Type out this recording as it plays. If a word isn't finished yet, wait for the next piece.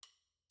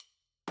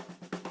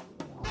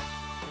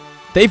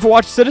They've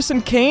watched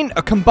Citizen Kane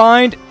a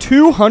combined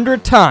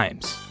 200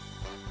 times.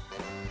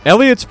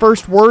 Elliot's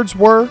first words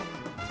were,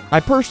 "I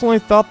personally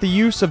thought the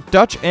use of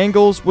Dutch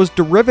angles was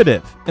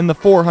derivative in the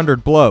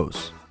 400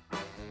 blows."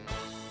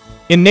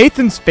 And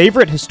Nathan's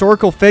favorite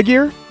historical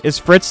figure is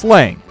Fritz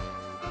Lang.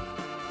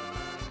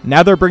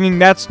 Now they're bringing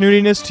that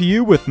snootiness to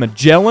you with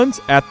Magellans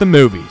at the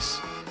Movies.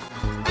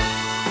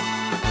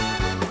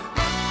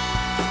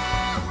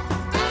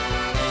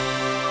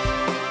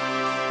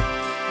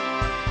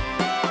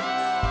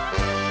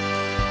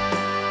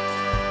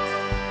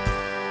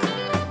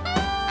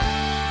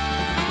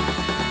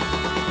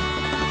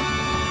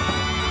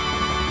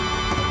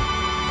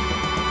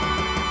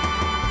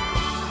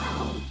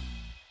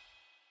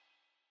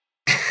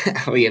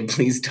 Elliot,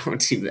 please don't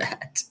do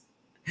that.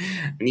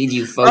 I need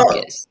you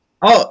focused.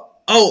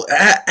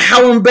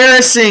 How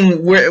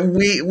embarrassing.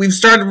 We've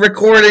started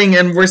recording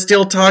and we're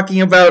still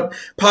talking about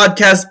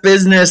podcast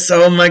business.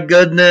 Oh my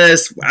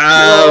goodness.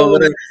 Wow.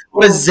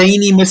 What a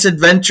zany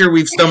misadventure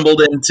we've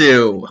stumbled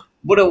into.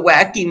 What a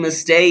wacky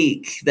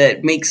mistake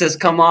that makes us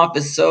come off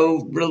as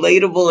so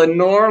relatable and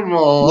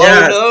normal.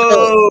 Yeah,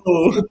 oh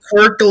no. So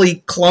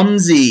quirkily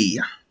clumsy.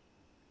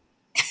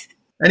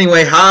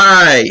 Anyway,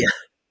 hi.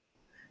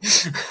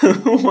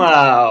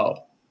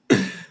 Wow.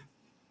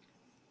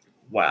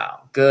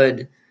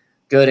 Good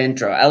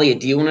intro. Elliot,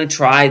 do you want to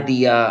try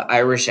the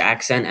Irish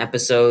accent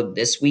episode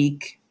this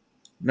week?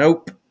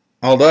 Nope.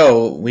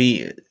 Although,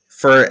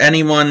 for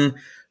anyone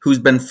who's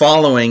been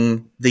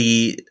following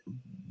the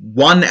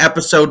one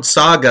episode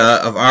saga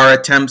of our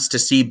attempts to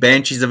see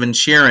Banshees of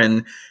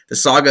Inisherin, the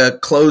saga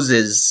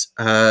closes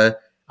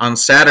on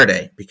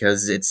Saturday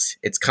because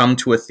it's come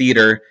to a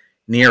theater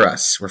near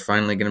us. We're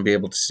finally going to be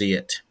able to see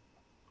it.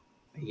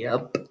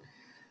 Yep.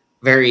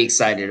 Very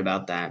excited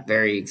about that.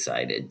 Very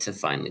excited to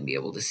finally be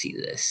able to see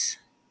this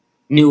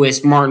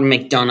newest Martin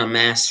McDonagh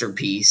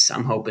masterpiece.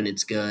 I'm hoping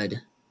it's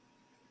good.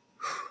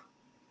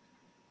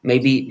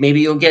 Maybe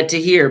you'll get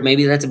to hear.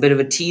 Maybe that's a bit of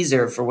a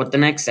teaser for what the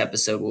next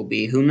episode will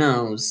be. Who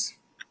knows?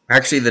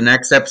 Actually, the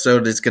next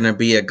episode is going to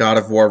be a God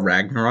of War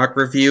Ragnarok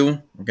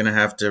review. We're going to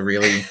have to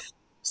really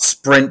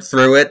sprint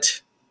through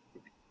it.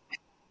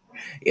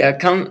 Yeah,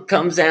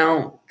 comes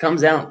out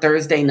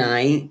Thursday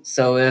night.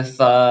 So if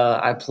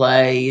I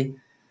play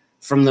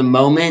from the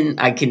moment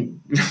I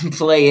can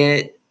play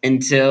it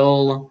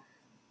until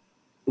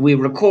we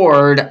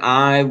record,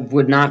 I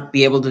would not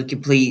be able to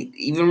complete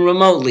even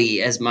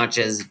remotely as much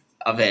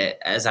of it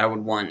as I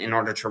would want in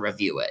order to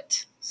review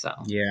it. So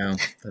yeah,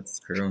 that's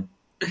true.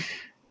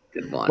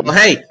 Good one. Well,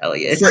 hey,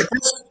 Elliot.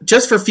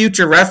 Just for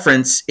future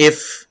reference,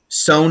 if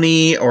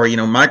Sony or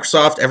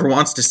Microsoft ever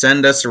wants to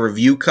send us a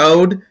review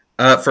code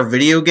for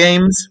video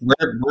games,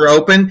 we're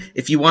open.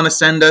 If you want to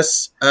send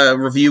us a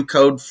review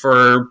code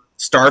for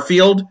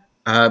Starfield,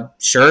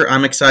 sure,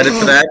 I'm excited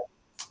for that.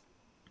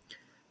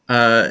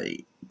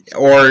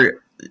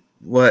 Or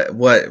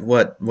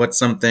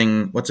what's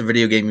a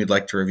video game you'd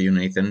like to review,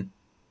 Nathan?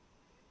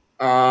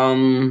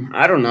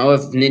 I don't know.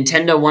 If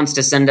Nintendo wants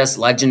to send us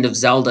Legend of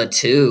Zelda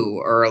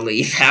 2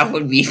 early, that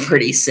would be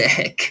pretty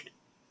sick.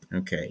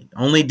 Okay.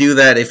 Only do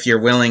that if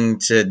you're willing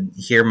to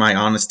hear my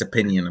honest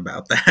opinion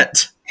about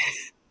that.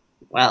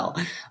 Well,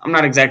 I'm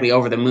not exactly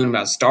over the moon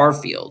about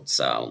Starfield,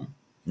 so...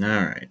 All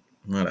right.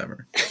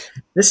 Whatever.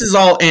 This is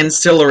all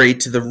ancillary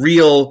to the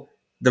real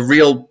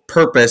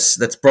purpose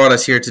that's brought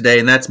us here today,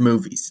 and that's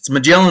movies. It's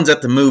Magellans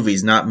at the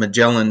Movies, not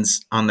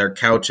Magellans on their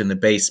couch in the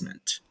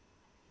basement.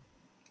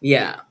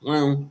 Yeah,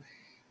 well,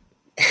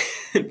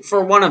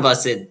 for one of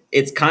us,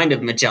 it's kind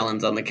of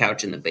Magellans on the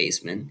couch in the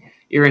basement.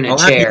 You're in a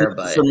chair,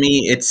 but... For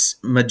me, it's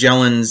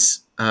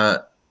Magellans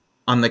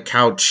on the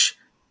couch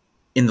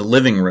in the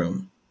living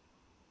room.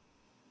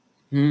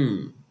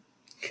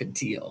 Good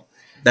deal.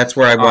 That's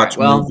where I watch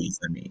movies,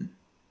 I mean.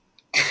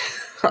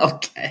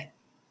 Okay.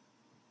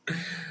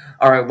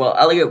 All right, well,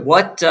 Elliot,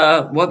 what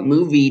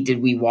movie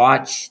did we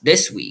watch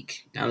this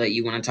week? Now that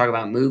you want to talk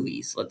about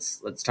movies,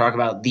 let's talk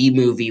about the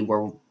movie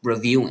we're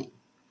reviewing.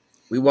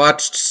 We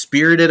watched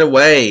Spirited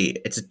Away.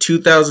 It's a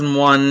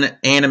 2001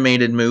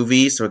 animated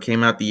movie, so it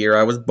came out the year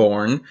I was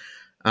born.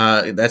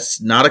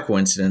 That's not a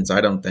coincidence, I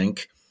don't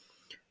think.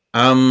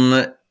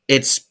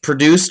 It's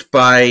produced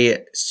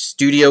by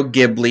Studio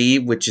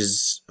Ghibli, which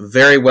is a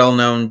very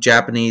well-known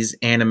Japanese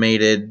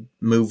animated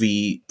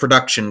movie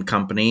production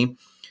company.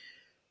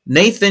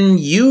 Nathan,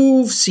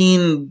 you've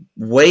seen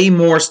way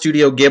more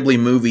Studio Ghibli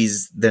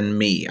movies than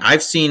me.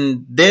 I've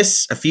seen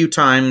this a few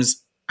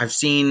times. I've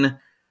seen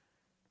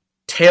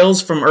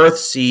Tales from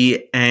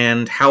Earthsea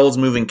and Howl's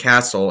Moving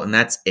Castle, and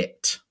that's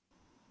it.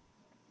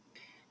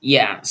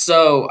 Yeah,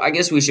 so I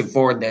guess we should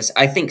forward this.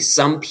 I think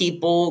some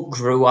people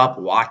grew up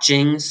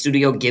watching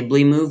Studio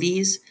Ghibli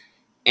movies,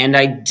 and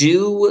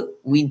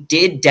we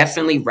did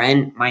definitely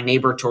rent My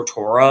Neighbor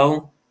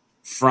Totoro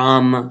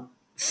from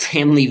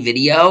Family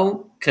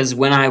Video, because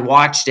when I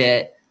watched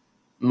it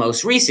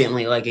most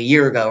recently, like a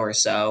year ago or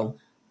so,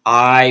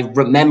 I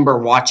remember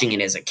watching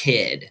it as a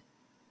kid.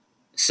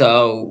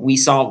 So we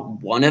saw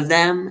one of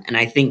them, and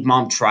I think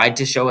Mom tried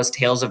to show us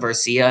Tales of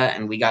Arcia,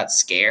 and we got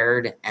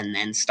scared and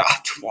then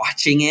stopped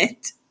watching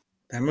it.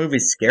 That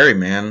movie's scary,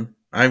 man.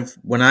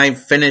 When I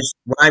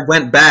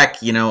went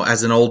back,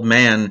 as an old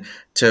man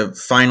to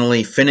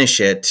finally finish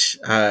it,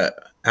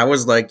 I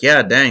was like,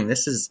 yeah, dang,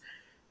 this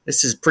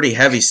is pretty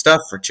heavy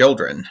stuff for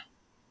children.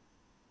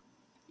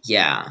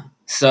 Yeah.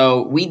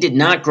 So we did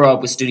not grow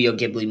up with Studio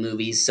Ghibli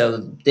movies.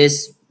 So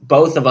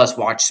both of us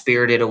watched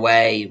Spirited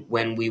Away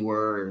when we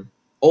were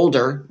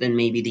older than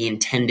maybe the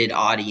intended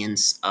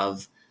audience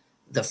of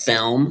the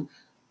film.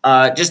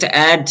 Just to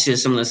add to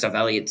some of the stuff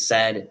Elliot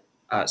said,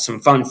 some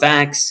fun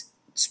facts.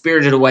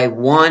 Spirited Away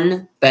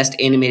won Best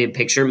Animated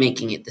Picture,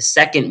 making it the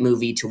second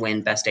movie to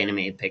win Best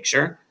Animated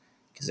Picture,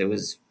 because it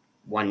was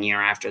 1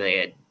 year after they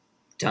had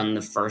done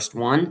the first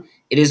one.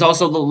 It is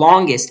also the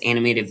longest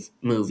animated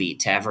movie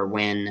to ever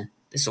win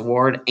this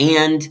award,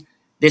 and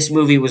this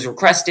movie was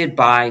requested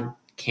by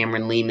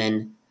Cameron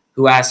Lehman,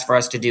 who asked for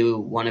us to do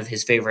one of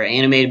his favorite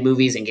animated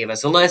movies and gave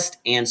us a list,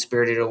 and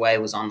Spirited Away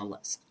was on the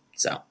list.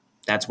 So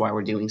that's why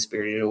we're doing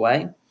Spirited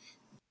Away.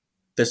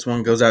 This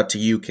one goes out to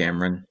you,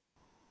 Cameron.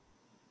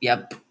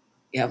 Yep.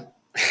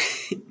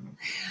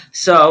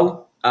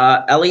 So,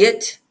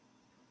 Elliot,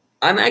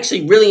 I'm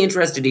actually really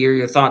interested to hear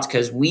your thoughts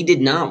because we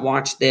did not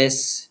watch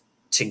this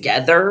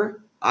together.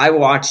 I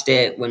watched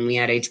it when we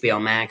had HBO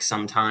Max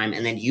sometime,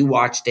 and then you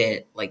watched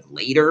it like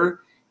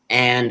later.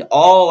 And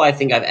all I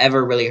think I've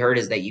ever really heard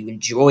is that you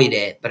enjoyed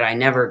it, but I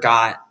never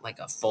got like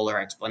a fuller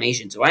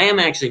explanation. So I am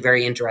actually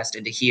very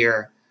interested to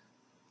hear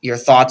your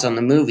thoughts on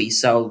the movie.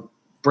 So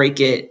break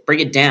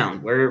it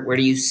down. Where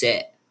do you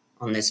sit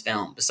on this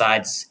film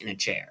besides in a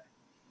chair?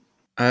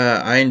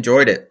 I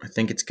enjoyed it. I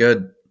think it's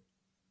good.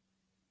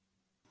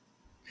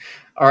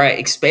 All right,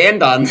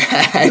 expand on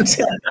that.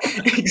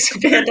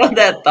 Expand on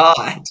that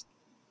thought.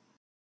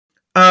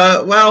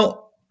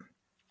 Well,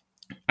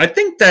 I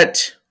think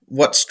that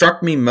what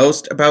struck me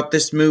most about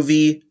this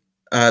movie,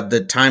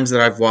 the times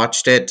that I've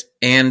watched it,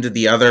 and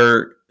the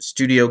other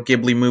Studio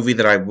Ghibli movie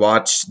that I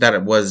watched, that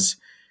it was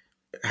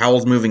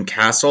Howl's Moving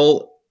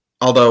Castle,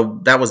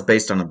 although that was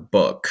based on a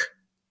book.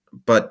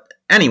 But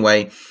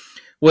anyway,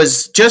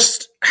 was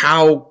just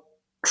how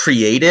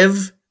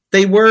creative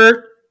they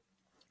were,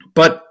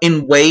 but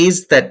in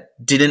ways that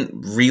didn't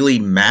really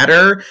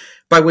matter,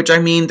 by which I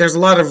mean there's a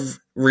lot of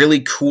really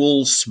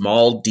cool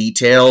small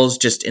details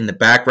just in the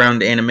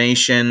background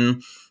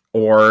animation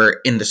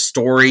or in the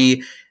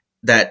story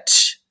that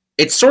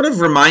it sort of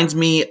reminds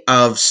me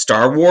of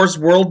Star Wars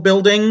world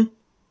building,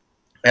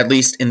 at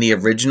least in the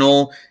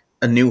original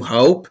A New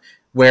Hope,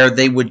 where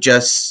the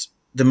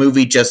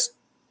movie just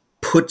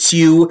puts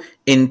you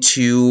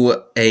into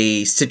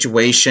a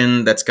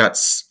situation that's got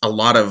a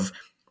lot of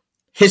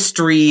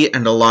history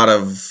and a lot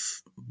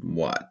of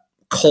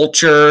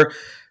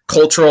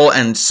cultural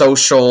and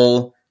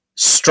social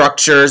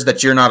structures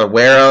that you're not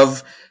aware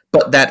of,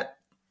 but that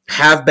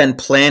have been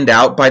planned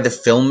out by the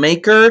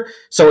filmmaker.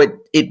 So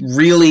it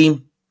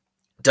really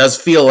does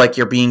feel like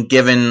you're being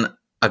given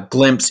a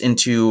glimpse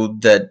into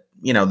the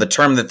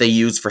term that they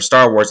use for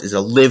Star Wars is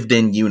a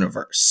lived-in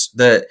universe.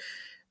 The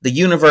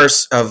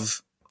universe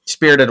of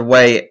Spirited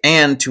Away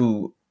and,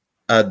 to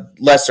a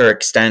lesser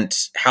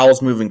extent,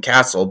 Howl's Moving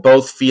Castle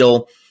both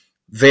feel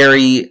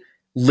very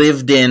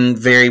lived in,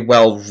 very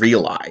well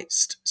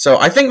realized. So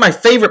I think my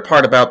favorite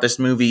part about this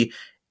movie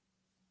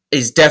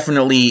is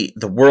definitely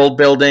the world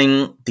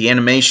building. The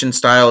animation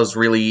style is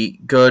really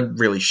good,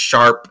 really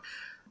sharp,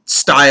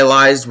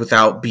 stylized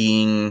without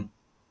being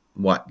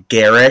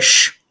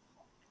garish.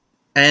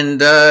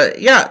 And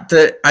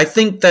I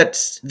think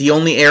that the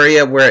only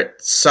area where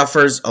it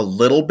suffers a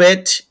little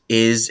bit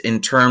is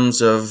in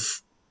terms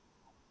of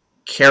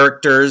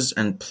characters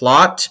and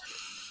plot.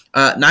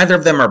 Neither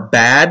of them are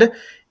bad.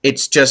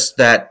 It's just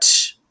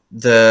that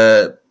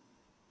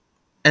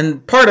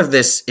and part of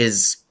this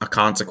is a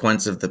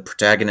consequence of the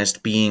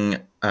protagonist being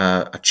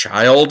a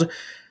child,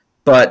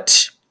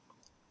 but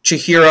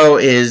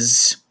Chihiro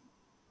is,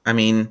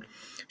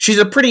 she's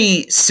a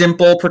pretty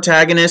simple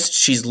protagonist.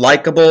 She's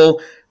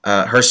likable.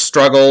 Her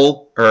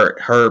struggle or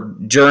her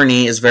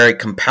journey is very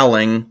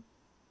compelling.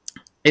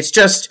 It's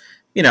just,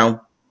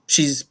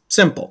 she's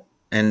simple.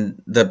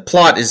 And the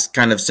plot is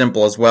kind of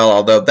simple as well,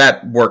 although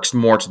that works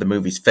more to the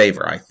movie's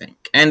favor, I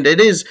think. And it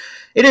is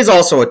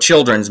also a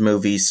children's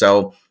movie,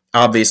 so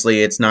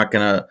obviously it's not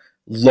going to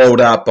load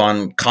up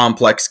on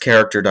complex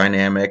character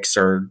dynamics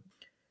or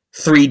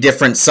 3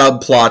 different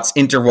subplots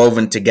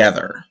interwoven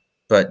together.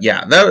 But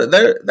yeah,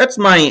 that's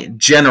my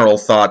general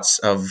thoughts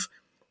of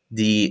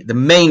the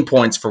main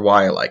points for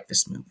why I like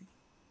this movie.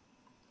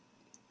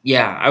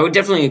 Yeah, I would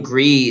definitely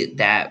agree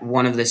that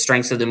one of the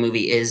strengths of the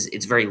movie is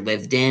it's very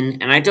lived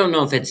in. And I don't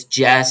know if it's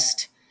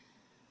just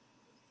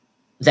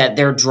that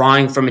they're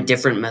drawing from a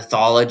different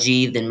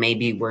mythology than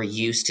maybe we're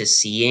used to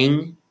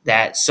seeing,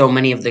 that so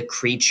many of the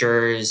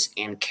creatures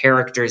and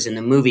characters in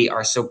the movie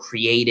are so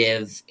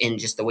creative in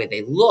just the way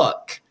they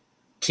look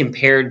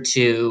compared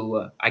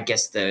to, I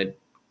guess, the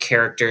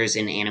characters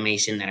in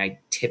animation that I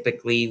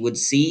typically would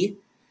see.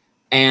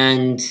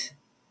 And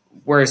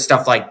where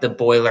stuff like the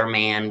Boiler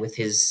Man with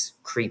his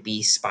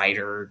creepy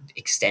spider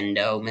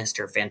extendo,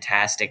 Mr.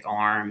 Fantastic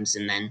arms,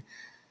 and then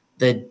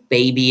the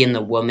baby and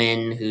the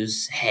woman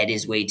whose head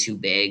is way too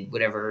big,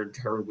 whatever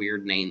her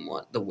weird name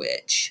was, the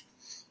witch.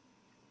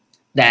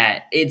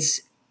 That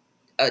it's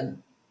a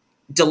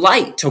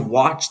delight to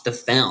watch the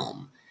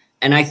film.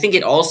 And I think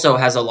it also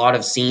has a lot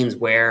of scenes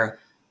where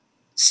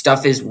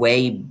stuff is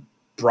way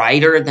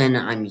brighter than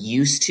I'm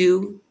used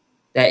to.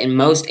 That in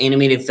most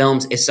animated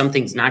films, if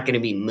something's not going to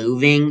be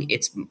moving,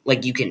 it's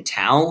like you can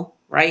tell,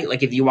 right?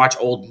 Like if you watch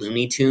old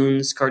Looney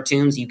Tunes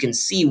cartoons, you can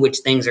see which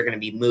things are going to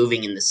be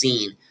moving in the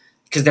scene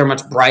because they're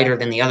much brighter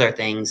than the other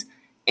things.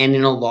 And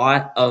in a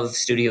lot of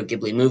Studio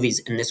Ghibli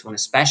movies, and this one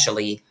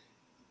especially,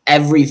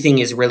 everything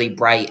is really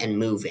bright and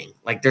moving.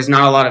 Like there's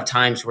not a lot of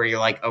times where you're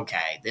like,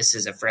 okay, this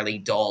is a fairly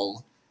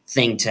dull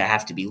thing to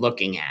have to be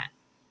looking at.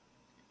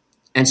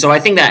 And so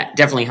I think that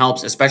definitely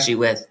helps, especially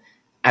with,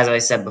 as I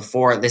said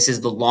before, this is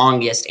the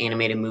longest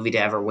animated movie to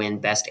ever win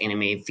Best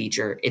Animated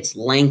Feature. It's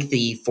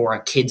lengthy for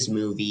a kid's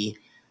movie,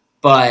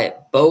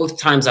 but both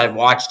times I've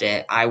watched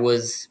it, I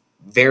was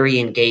very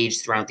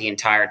engaged throughout the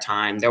entire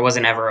time. There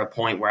wasn't ever a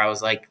point where I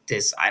was like,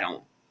 I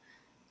don't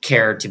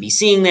care to be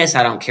seeing this.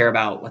 I don't care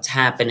about what's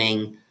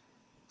happening.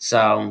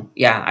 So,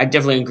 yeah, I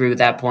definitely agree with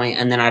that point.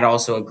 And then I'd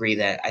also agree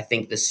that I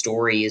think the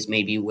story is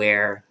maybe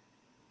where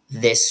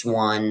this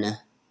one,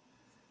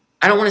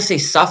 I don't want to say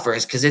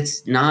suffers because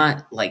it's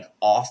not like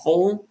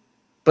awful,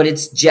 but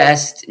it's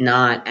just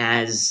not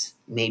as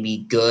maybe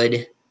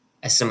good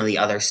as some of the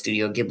other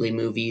Studio Ghibli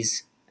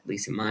movies, at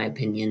least in my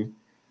opinion.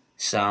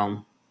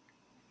 So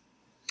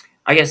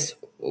I guess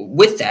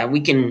with that,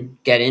 we can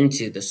get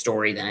into the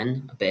story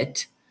then a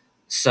bit.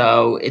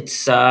 So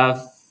it's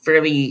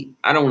fairly,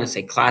 I don't want to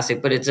say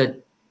classic, but it's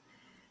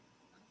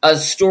a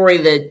story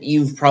that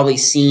you've probably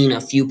seen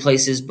a few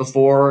places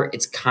before.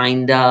 It's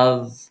kind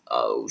of,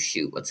 oh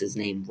shoot, what's his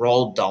name?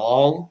 Roald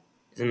Dahl?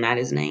 Isn't that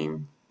his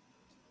name?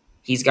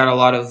 He's got a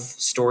lot of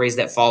stories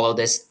that follow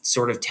this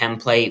sort of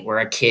template where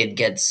a kid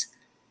gets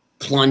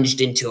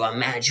plunged into a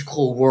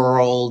magical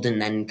world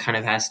and then kind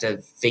of has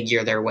to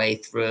figure their way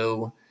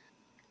through.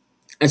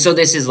 And so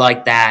this is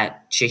like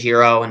that.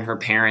 Chihiro and her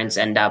parents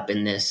end up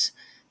in this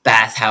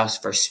bathhouse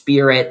for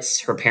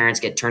spirits. Her parents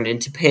get turned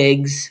into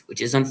pigs,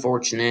 which is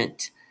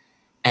unfortunate.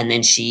 And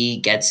then she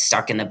gets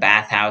stuck in the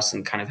bathhouse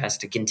and kind of has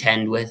to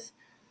contend with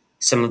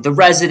some of the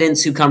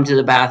residents who come to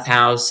the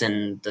bathhouse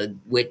and the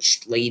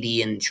witch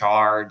lady in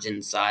charge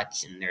and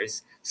such. And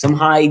there's some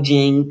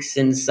hijinks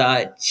and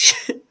such.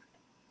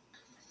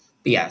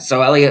 But yeah,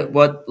 so Elliot,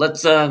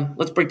 let's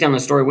break down the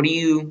story. What do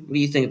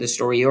you think of the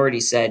story? You already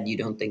said you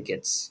don't think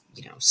it's,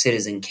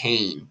 Citizen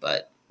Kane,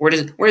 but where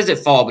does it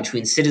fall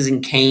between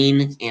Citizen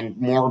Kane and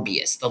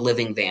Morbius, the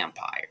living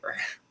vampire?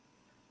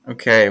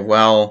 Okay,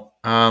 well,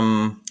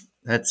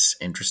 that's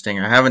interesting.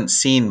 I haven't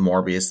seen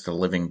Morbius, the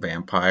living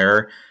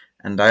vampire,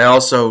 and I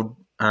also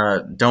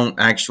don't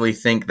actually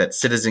think that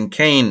Citizen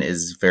Kane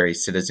is very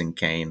Citizen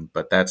Kane,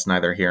 but that's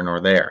neither here nor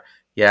there.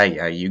 Yeah,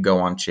 you go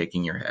on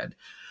shaking your head.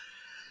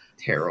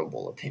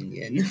 Terrible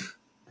opinion.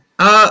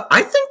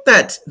 I think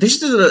that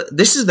this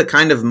is the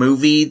kind of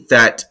movie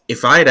that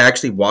if I had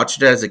actually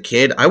watched it as a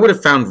kid, I would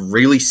have found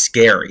really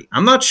scary.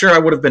 I'm not sure I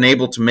would have been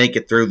able to make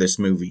it through this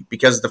movie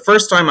because the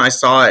first time I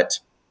saw it,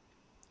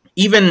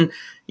 even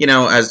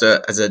as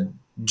a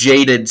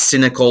jaded,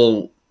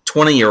 cynical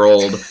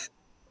 20-year-old,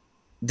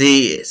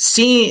 the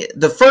scene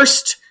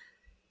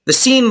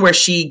where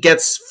she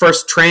gets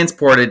first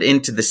transported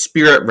into the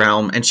spirit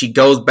realm and she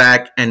goes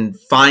back and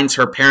finds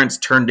her parents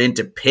turned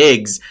into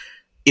pigs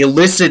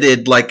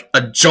elicited like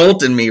a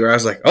jolt in me where I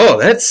was like, oh,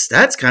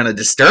 that's kind of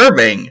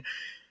disturbing.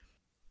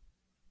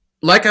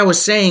 Like I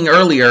was saying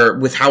earlier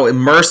with how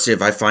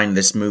immersive I find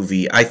this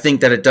movie, I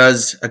think that it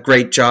does a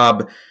great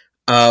job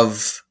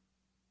of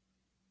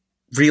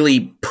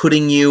really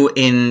putting you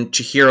in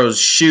Chihiro's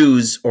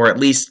shoes, or at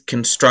least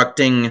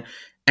constructing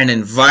an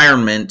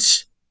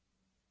environment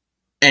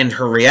and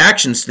her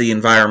reactions to the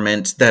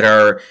environment that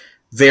are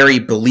very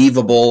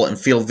believable and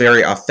feel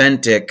very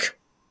authentic.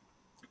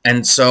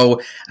 And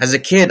so, as a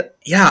kid,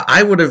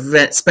 I would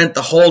have spent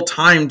the whole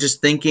time just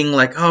thinking,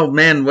 like, "Oh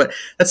man,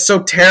 that's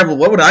so terrible.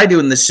 What would I do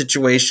in this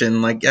situation?"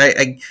 Like,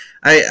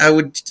 I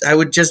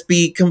would just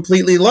be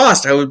completely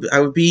lost. I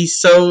would be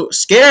so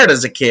scared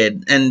as a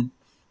kid, and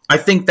I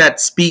think that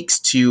speaks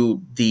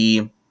to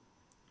the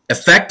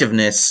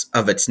effectiveness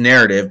of its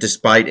narrative,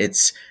 despite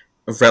its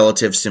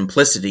relative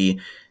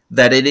simplicity,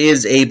 that it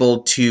is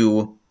able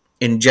to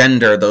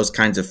engender those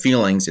kinds of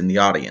feelings in the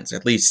audience,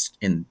 at least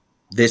in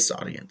this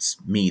audience,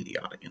 me, the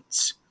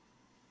audience.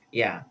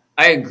 Yeah,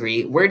 I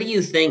agree. Where do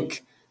you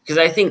think, because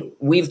I think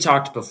we've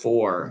talked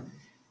before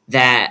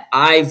that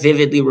I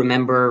vividly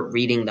remember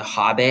reading The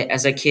Hobbit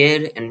as a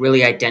kid and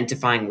really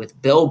identifying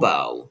with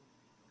Bilbo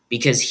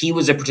because he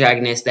was a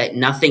protagonist that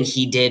nothing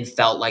he did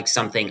felt like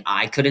something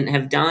I couldn't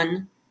have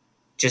done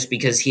just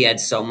because he had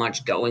so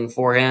much going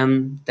for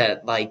him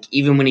that, like,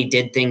 even when he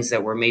did things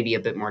that were maybe a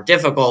bit more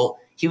difficult,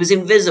 he was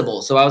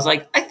invisible. So I was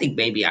like, I think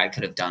maybe I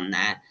could have done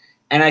that.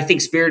 And I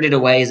think Spirited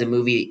Away is a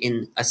movie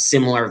in a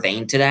similar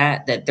vein to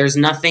that, that there's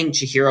nothing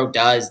Chihiro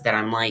does that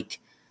I'm like,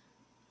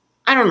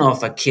 I don't know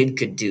if a kid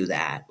could do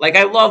that. Like,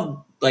 I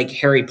love, like,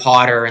 Harry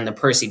Potter and the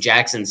Percy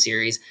Jackson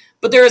series,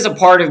 but there is a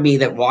part of me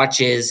that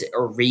watches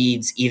or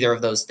reads either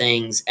of those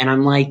things, and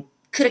I'm like,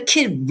 could a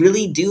kid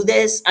really do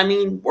this? I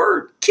mean,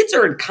 kids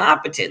are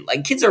incompetent.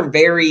 Like, kids are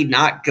very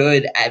not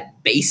good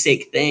at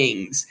basic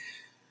things.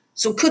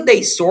 So could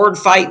they sword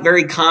fight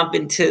very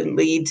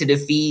competently to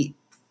defeat,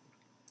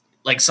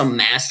 like, some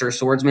master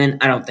swordsman?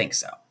 I don't think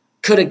so.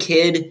 Could a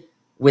kid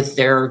with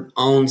their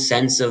own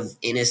sense of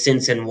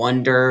innocence and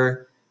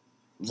wonder,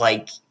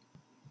 like,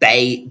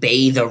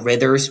 bathe a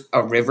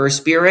river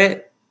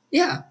spirit?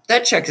 Yeah,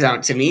 that checks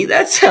out to me.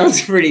 That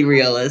sounds pretty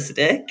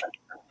realistic.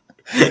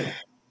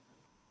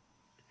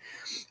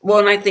 Well,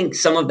 and I think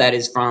some of that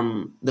is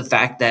from the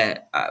fact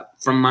that,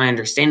 from my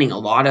understanding, a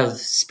lot of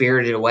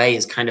Spirited Away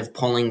is kind of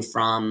pulling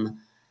from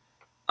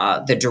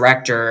the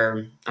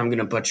director. I'm going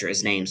to butcher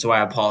his name, so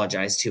I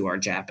apologize to our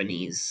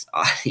Japanese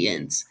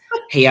audience.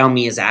 Hayao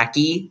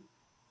Miyazaki.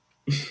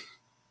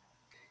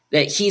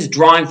 That he's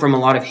drawing from a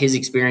lot of his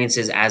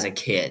experiences as a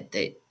kid.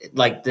 That,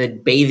 like, the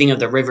bathing of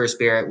the river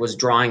spirit was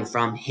drawing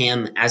from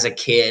him as a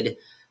kid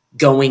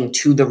going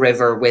to the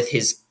river with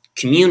his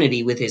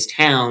community, with his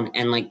town,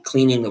 and, like,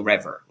 cleaning the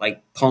river,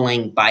 like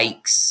pulling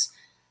bikes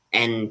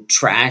and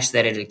trash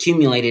that had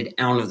accumulated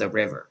out of the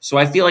river. So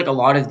I feel like a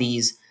lot of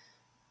these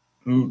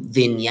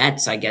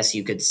vignettes, I guess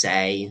you could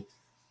say,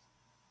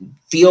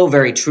 feel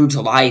very true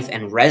to life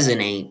and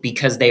resonate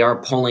because they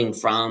are pulling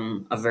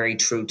from a very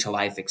true to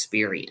life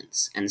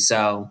experience. And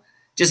so,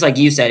 just like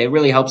you said, it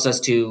really helps us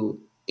to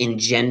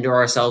engender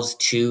ourselves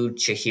to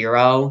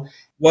Chihiro.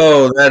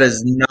 Whoa, that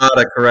is not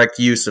a correct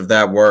use of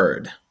that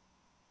word.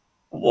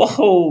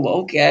 Whoa,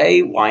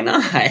 okay, why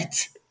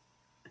not?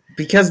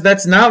 Because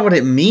that's not what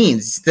it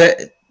means.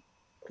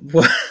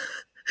 What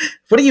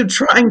are you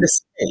trying to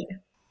say?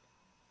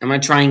 Am I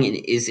trying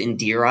is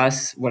endear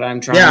us what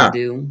I'm trying to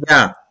do?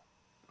 Yeah.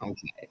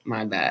 Okay,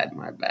 my bad.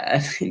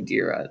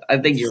 Endear us. I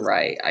think you're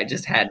right. I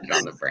just had it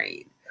on the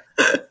brain.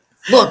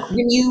 Look,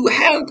 when you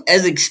have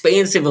as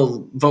expansive a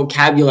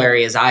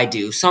vocabulary as I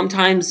do,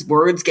 sometimes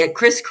words get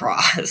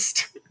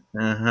crisscrossed.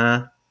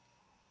 Uh-huh.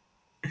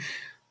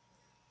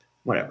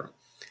 Whatever.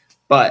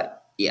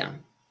 But, yeah,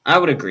 I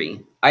would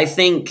agree. I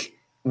think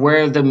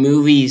where the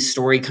movie's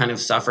story kind of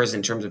suffers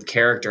in terms of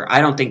character,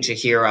 I don't think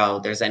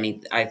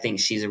Chihiro, I think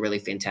she's a really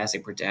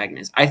fantastic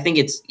protagonist. I think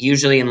it's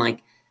usually in,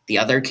 like, the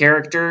other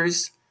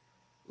characters,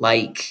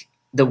 like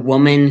the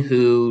woman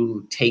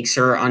who takes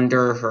her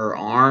under her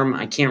arm.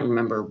 I can't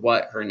remember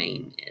what her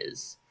name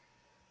is.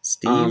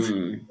 Steve?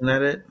 Isn't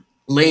that it?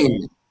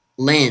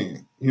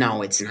 Lynn.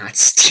 No, it's not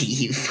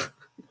Steve.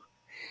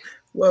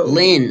 Whoa.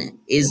 Lynn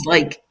is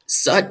like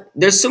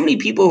there's so many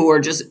people who are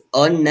just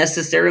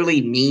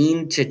unnecessarily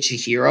mean to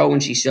Chihiro when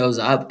she shows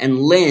up, and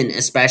Lynn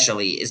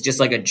especially is just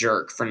like a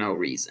jerk for no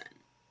reason.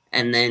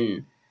 And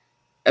then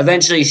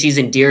eventually she's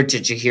endeared to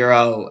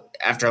Chihiro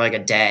after like a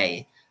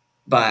day.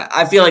 But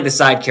I feel like the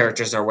side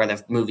characters are where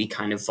the movie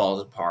kind of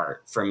falls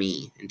apart for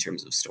me in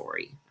terms of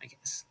story, I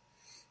guess.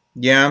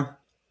 Yeah.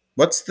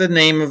 What's the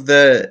name of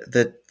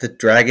the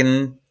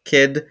dragon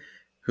kid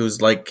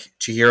who's like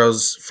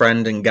Chihiro's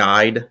friend and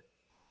guide?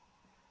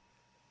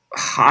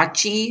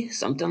 Hachi?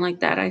 Something like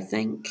that, I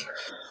think.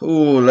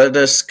 Ooh, let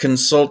us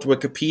consult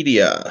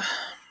Wikipedia.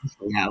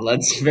 Yeah,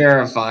 let's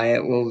verify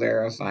it. We'll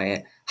verify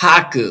it.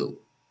 Haku.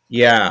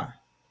 Yeah.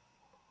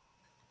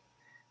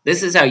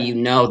 This is how you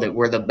know that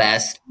we're the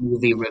best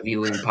movie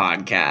reviewing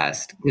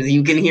podcast, because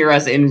you can hear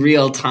us in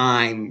real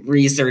time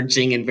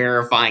researching and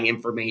verifying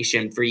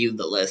information for you,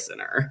 the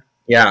listener.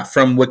 Yeah,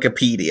 from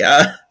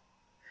Wikipedia.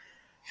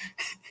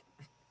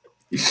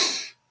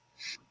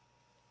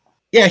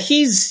 Yeah,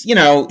 he's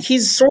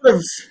sort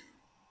of,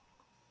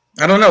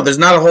 I don't know, there's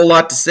not a whole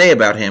lot to say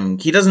about him.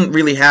 He doesn't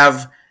really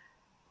have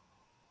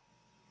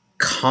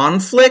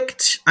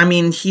conflict. I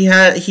mean,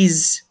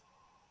 he's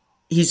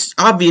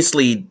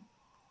obviously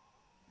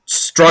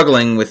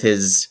struggling with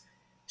his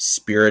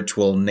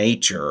spiritual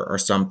nature or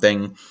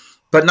something,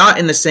 but not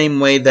in the same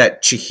way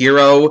that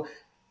Chihiro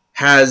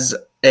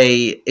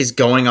is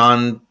going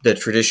on the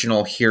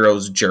traditional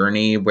hero's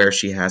journey where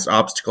she has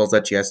obstacles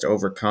that she has to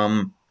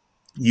overcome,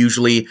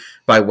 usually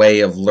by way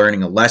of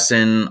learning a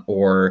lesson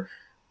or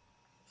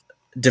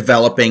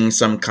developing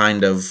some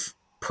kind of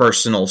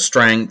personal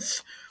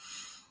strength.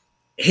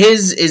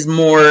 His is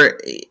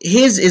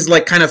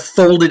like kind of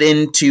folded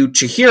into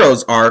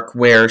Chihiro's arc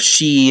where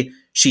she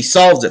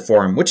solves it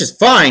for him, which is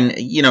fine.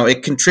 You know,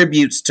 it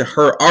contributes to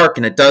her arc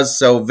and it does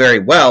so very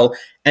well.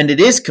 And it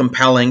is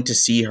compelling to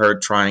see her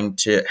trying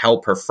to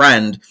help her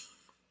friend.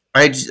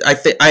 I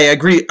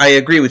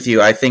agree with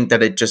you. I think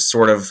that it just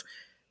sort of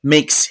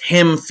makes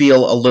him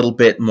feel a little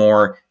bit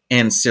more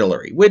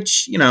ancillary,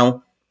 which,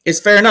 is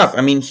fair enough.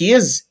 I mean, he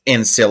is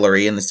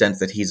ancillary in the sense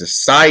that he's a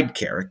side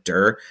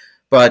character,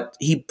 but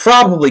he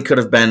probably could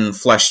have been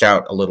fleshed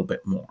out a little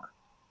bit more.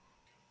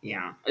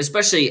 Yeah,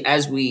 especially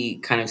as we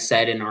kind of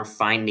said in our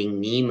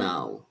Finding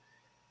Nemo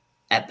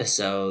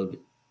episode,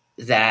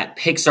 that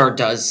Pixar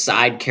does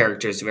side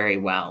characters very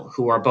well,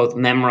 who are both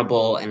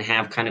memorable and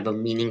have kind of a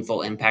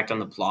meaningful impact on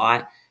the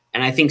plot.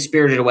 And I think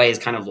Spirited Away is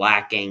kind of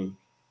lacking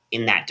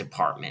in that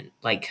department.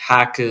 Like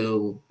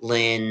Haku,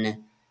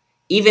 Lin,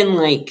 even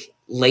like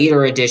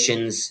later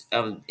additions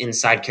of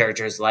inside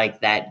characters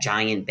like that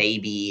giant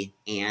baby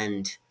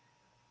and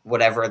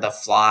whatever the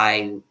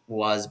fly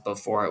was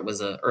before it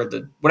was or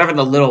the whatever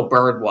the little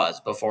bird was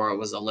before it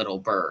was a little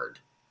bird.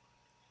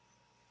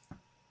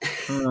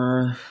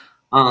 Uh,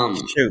 Um,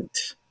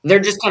 shoot. they're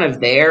just kind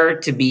of there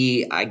to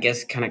be, I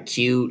guess, kind of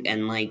cute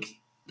and like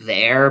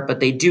there,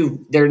 but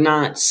they're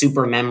not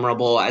super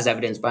memorable, as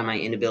evidenced by my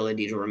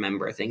inability to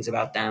remember things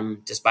about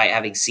them, despite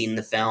having seen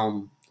the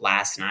film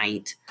last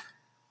night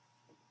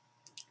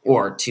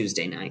or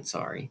Tuesday night,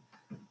 sorry.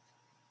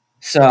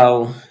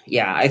 So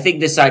yeah, I think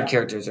the side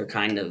characters are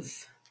kind of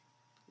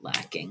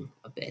lacking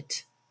a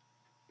bit.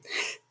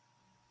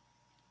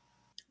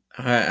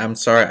 I'm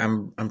sorry.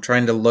 I'm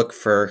trying to look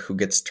for who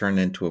gets turned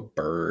into a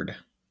bird.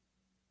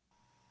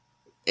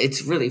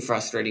 It's really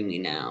frustrating me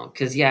now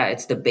because yeah,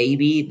 it's the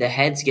baby. The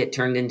heads get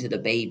turned into the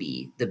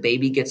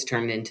baby gets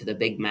turned into the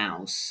big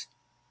mouse.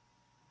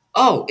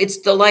 Oh, it's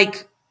the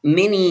like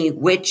mini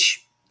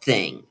witch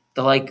thing,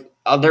 the like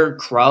other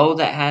crow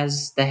that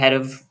has the head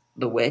of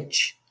the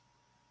witch.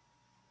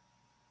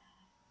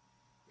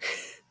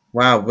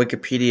 Wow,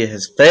 Wikipedia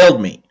has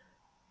failed me.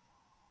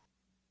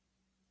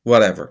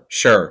 Whatever.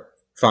 Sure.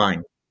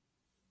 Fine.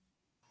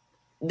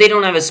 They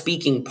don't have a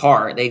speaking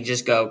part, they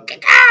just go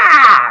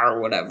 "Caw-caw," or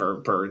whatever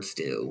birds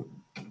do.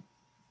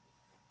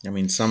 I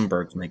mean, some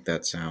birds make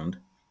that sound.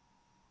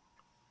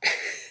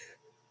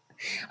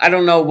 I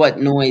don't know what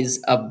noise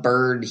a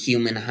bird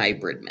human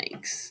hybrid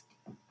makes,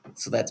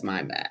 so that's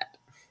my bad.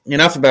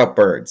 Enough about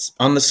birds.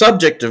 On the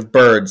subject of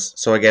birds,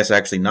 so I guess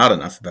actually not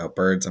enough about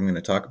birds. I'm going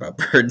to talk about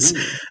birds.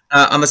 Ooh.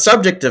 On the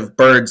subject of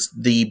birds,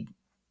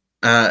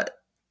 uh,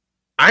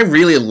 I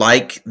really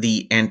like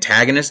the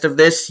antagonist of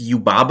this,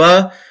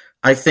 Yubaba.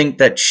 I think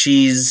that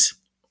she's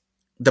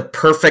the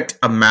perfect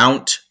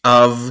amount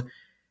of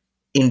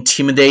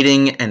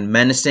intimidating and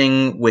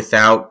menacing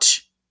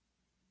without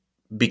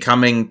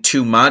becoming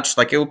too much.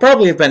 Like it would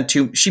probably have been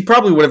too. She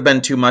probably would have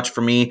been too much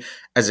for me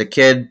as a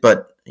kid,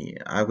 but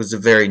I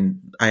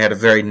had a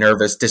very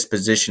nervous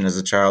disposition as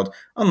a child,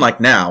 unlike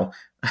now.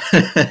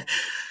 But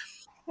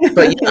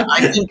yeah,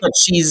 I think that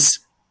she's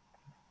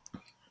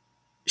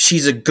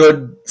a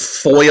good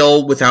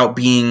foil without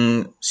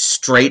being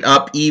straight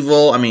up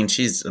evil. I mean,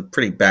 she's a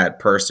pretty bad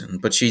person,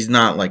 but she's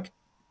not like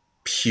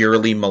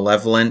purely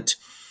malevolent.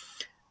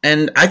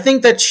 And I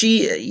think that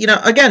she,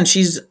 again,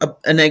 she's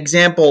an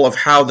example of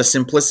how the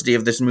simplicity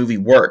of this movie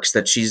works.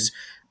 That she's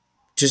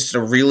just a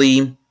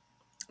really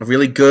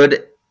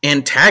good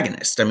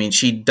antagonist. I mean,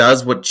 she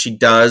does what she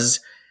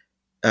does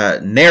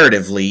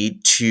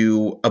narratively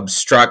to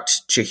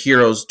obstruct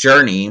Chihiro's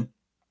journey,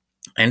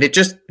 and it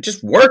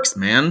just works,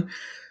 man.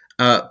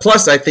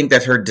 Plus, I think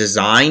that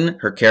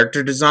her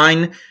character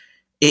design,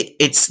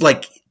 it's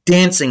like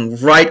dancing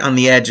right on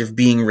the edge of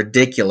being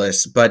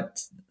ridiculous.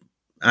 But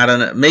I don't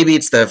know. Maybe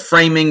it's the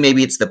framing.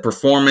 Maybe it's the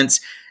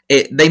performance.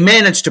 They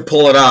managed to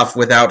pull it off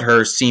without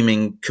her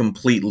seeming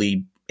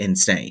completely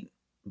insane,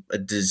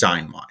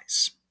 design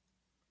wise.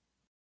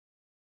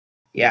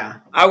 Yeah,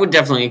 I would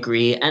definitely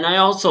agree. And I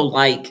also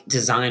like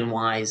design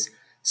wise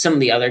some of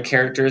the other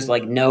characters,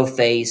 like No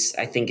Face,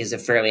 I think is a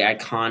fairly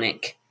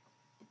iconic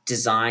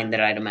design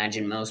that I'd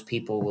imagine most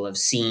people will have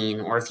seen.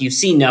 Or if you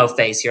see No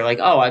Face, you're like,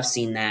 oh, I've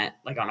seen that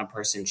like on a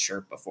person's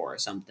shirt before or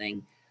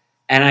something.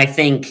 And I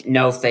think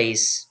No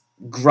Face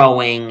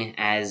growing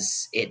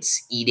as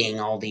it's eating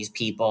all these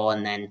people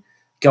and then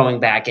going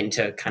back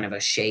into kind of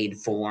a shade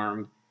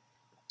form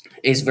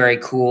is very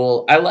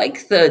cool. I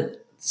like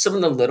the some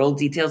of the little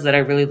details that I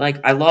really like.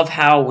 I love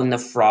how when the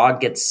frog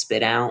gets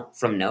spit out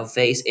from No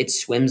Face, it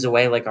swims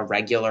away like a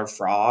regular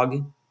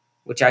frog,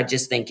 which I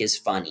just think is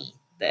funny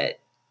that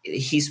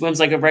he swims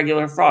like a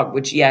regular frog,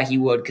 which yeah, he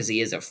would because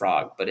he is a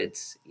frog, but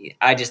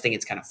I just think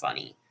it's kind of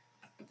funny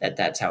that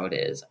that's how it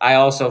is. I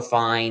also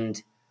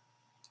find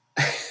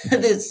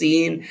the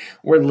scene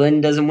where Lynn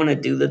doesn't want to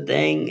do the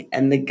thing,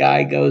 and the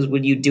guy goes,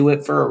 "Would you do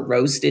it for a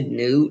roasted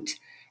newt?"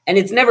 And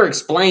it's never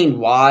explained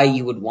why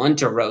you would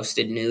want a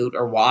roasted newt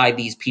or why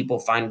these people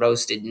find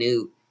roasted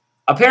newt.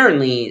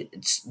 Apparently,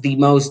 it's the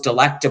most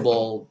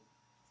delectable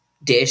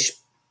dish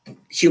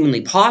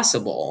humanly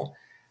possible.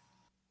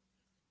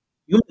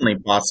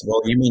 Humanly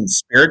possible? You mean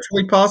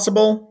spiritually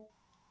possible?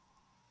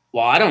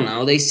 Well, I don't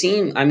know. They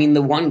seem, I mean,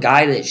 the one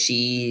guy that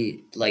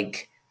she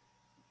like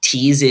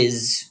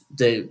teases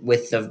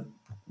with the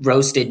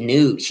roasted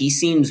newt, he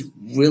seems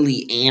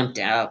really amped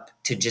up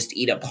to just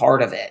eat a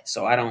part of it.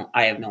 So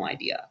I have no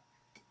idea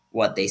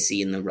what they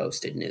see in the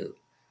roasted newt.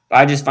 But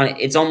I just find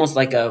it's almost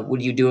like a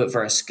would you do it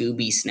for a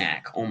Scooby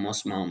snack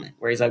almost moment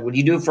where he's like, would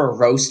you do it for a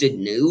roasted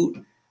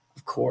newt?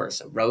 Of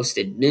course, a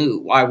roasted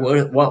newt.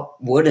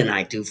 What wouldn't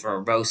I do for a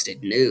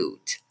roasted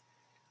newt?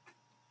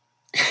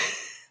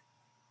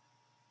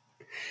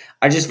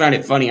 I just found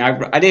it funny.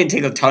 I didn't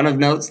take a ton of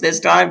notes this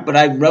time, but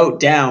I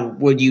wrote down,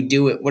 would you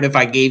do it? What if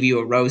I gave you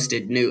a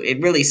roasted newt?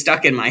 It really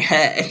stuck in my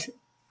head.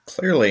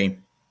 Clearly.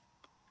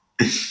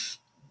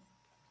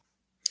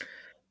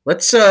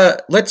 Let's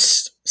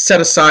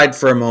set aside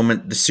for a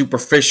moment the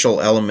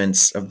superficial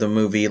elements of the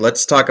movie.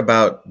 Let's talk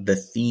about the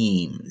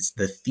themes.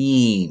 The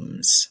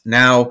themes.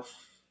 Now,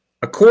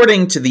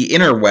 according to the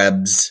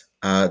interwebs,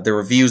 the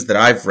reviews that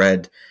I've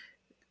read,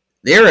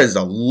 there is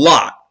a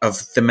lot of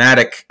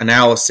thematic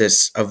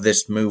analysis of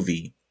this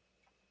movie.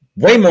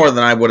 Way more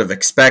than I would have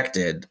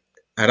expected.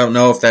 I don't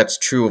know if that's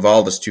true of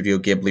all the Studio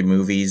Ghibli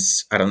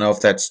movies. I don't know if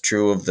that's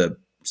true of the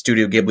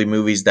Studio Ghibli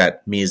movies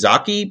that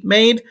Miyazaki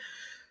made.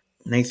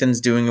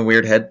 Nathan's doing a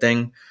weird head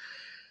thing.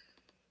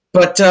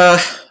 But a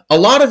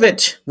lot of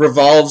it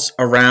revolves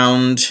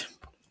around...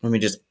 Let me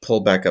just pull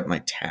back up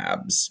my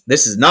tabs.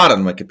 This is not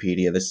on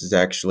Wikipedia. This is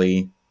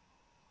actually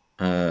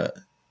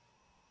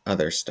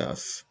other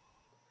stuff.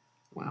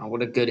 Wow,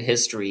 what a good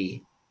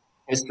history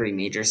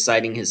major,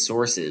 citing his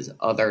sources,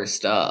 other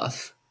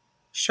stuff.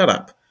 Shut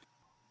up.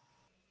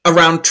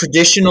 Around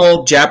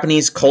traditional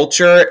Japanese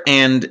culture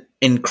and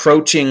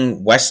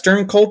encroaching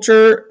Western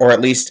culture, or at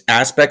least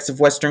aspects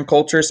of Western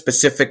culture,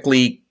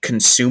 specifically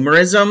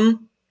consumerism.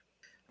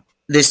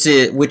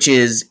 Which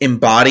is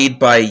embodied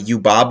by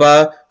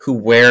Yubaba, who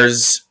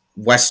wears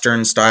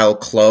Western-style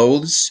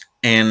clothes,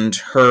 and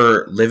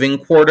her living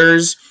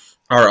quarters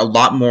are a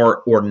lot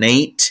more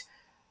ornate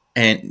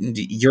and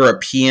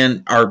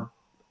European, are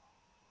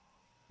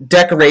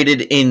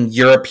decorated in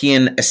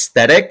European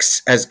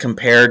aesthetics as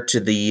compared to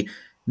the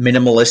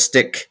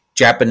minimalistic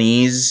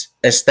Japanese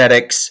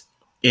aesthetics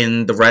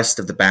in the rest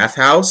of the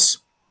bathhouse.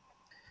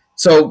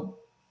 So,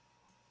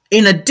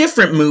 in a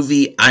different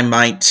movie, I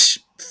might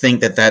think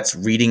that that's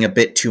reading a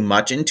bit too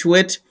much into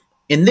it.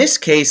 In this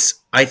case,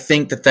 I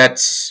think that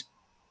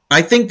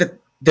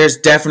there's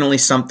definitely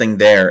something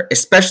there,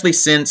 especially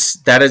since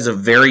that is a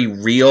very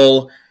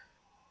real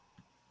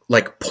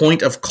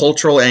point of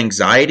cultural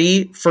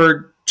anxiety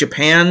for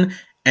Japan,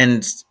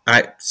 and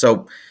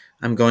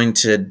I'm going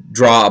to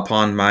draw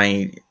upon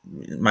my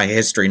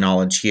history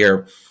knowledge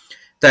here,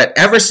 that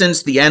ever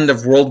since the end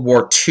of World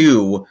War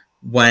II,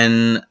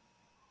 when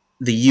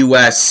the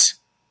U.S.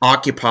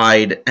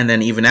 occupied, and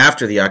then even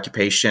after the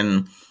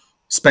occupation,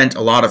 spent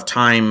a lot of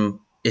time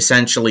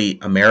essentially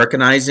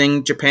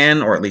Americanizing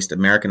Japan, or at least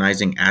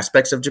Americanizing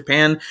aspects of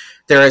Japan.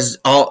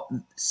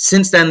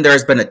 Since then, there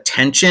has been a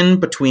tension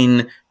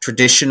between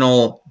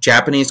traditional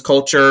Japanese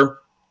culture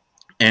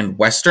and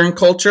Western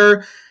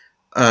culture.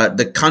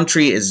 The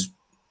country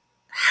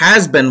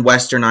has been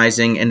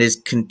westernizing and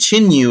is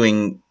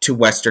continuing to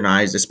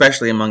westernize,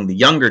 especially among the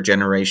younger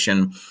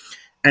generation.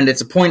 And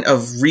it's a point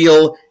of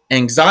real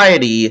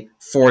anxiety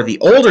for the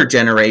older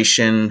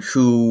generation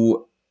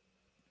who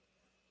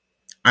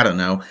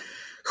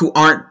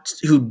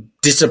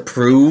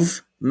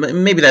disapprove.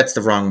 Maybe that's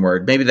the wrong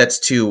word. Maybe that's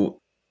too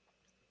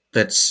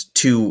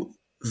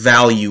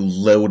value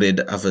loaded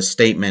of a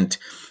statement.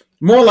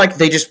 More like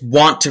they just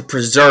want to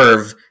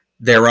preserve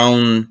their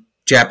own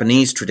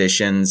Japanese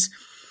traditions.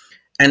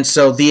 And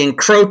so the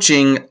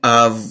encroaching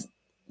of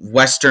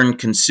Western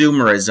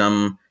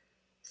consumerism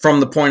from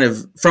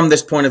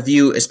this point of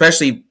view,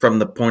 especially from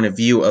the point of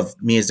view of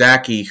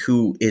Miyazaki,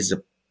 who's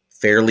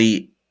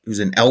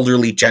an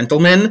elderly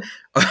gentleman,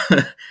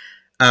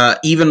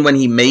 even when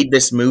he made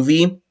this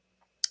movie.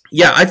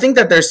 Yeah, I think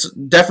that there's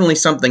definitely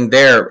something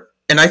there.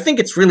 And I think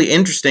it's really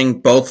interesting,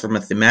 both from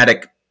a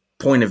thematic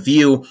point of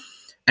view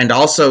and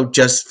also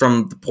just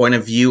from the point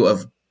of view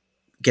of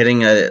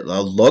getting a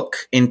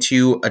look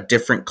into a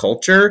different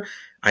culture.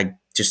 I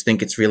just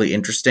think it's really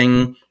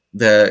interesting,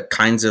 the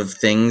kinds of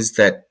things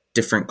that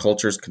different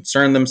cultures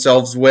concern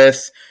themselves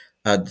with,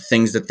 the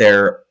things that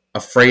they're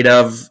afraid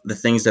of, the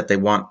things that they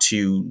want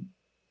to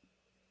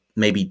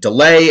maybe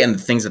delay, and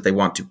the things that they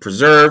want to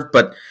preserve.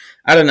 But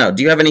I don't know.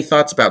 Do you have any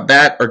thoughts about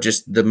that, or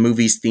just the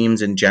movie's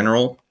themes in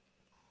general?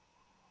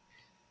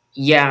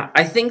 Yeah,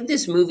 I think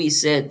this movie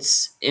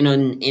sits in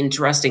an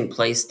interesting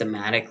place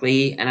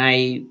thematically, and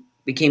I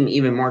became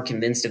even more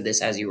convinced of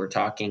this as you were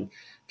talking,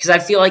 because I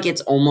feel like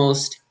it's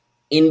almost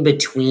in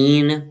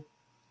between,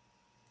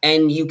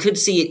 and you could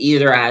see it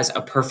either as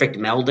a perfect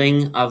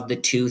melding of the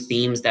two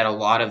themes that a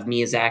lot of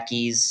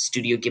Miyazaki's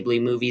Studio Ghibli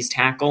movies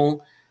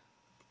tackle,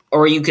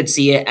 or you could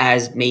see it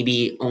as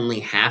maybe only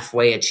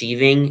halfway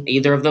achieving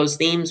either of those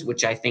themes,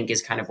 which I think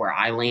is kind of where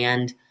I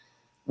land,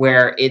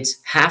 where it's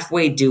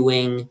halfway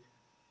doing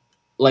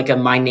like a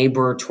My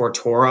Neighbor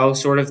Totoro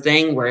sort of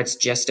thing, where it's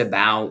just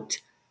about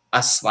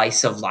a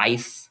slice of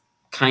life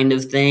kind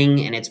of thing,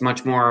 and it's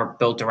much more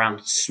built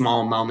around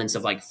small moments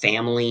of like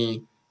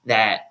family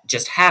that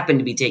just happen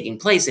to be taking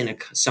place in a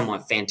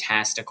somewhat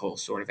fantastical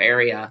sort of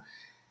area.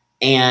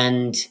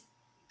 And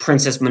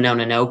Princess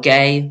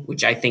Mononoke,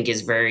 which I think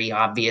is very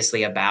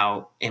obviously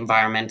about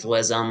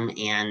environmentalism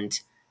and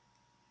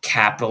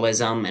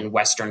capitalism and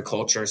Western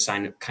culture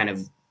kind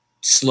of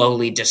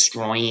slowly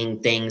destroying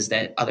things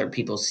that other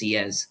people see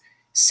as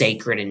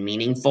sacred and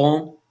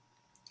meaningful.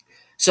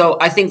 So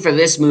I think for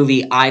this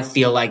movie, I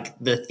feel like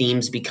the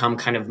themes become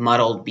kind of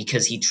muddled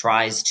because he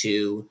tries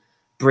to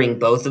bring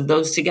both of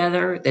those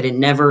together, that it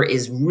never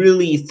is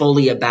really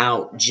fully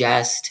about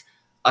just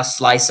a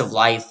slice of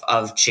life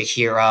of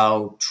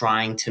Chihiro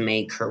trying to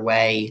make her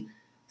way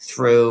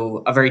through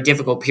a very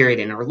difficult period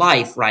in her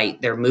life,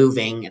 right? They're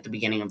moving at the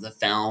beginning of the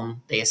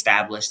film. They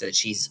establish that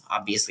she's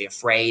obviously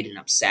afraid and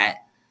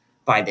upset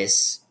by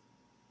this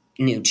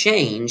new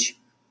change.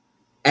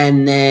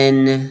 And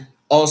then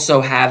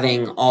also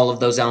having all of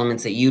those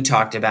elements that you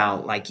talked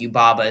about, like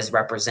Yubaba is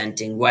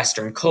representing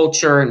Western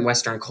culture and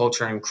Western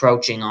culture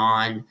encroaching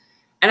on.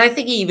 And I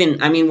think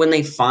even, I mean, when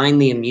they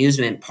find the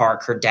amusement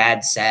park, her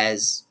dad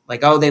says,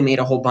 like, oh, they made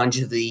a whole bunch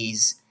of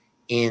these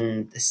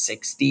in the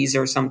 60s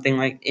or something,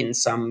 like in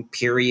some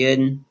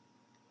period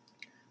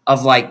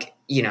of like,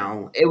 you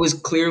know, it was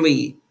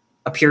clearly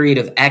a period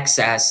of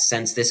excess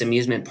since this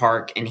amusement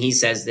park. And he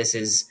says this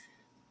is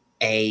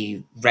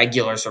a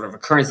regular sort of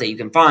occurrence that you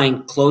can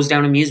find, closed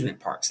down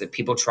amusement parks, that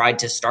people tried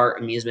to start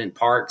amusement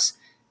parks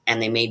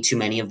and they made too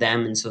many of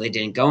them. And so they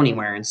didn't go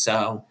anywhere. And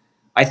so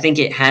I think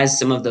it has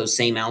some of those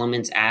same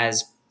elements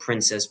as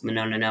Princess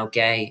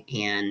Mononoke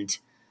and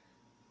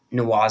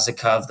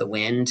Nausicaa of the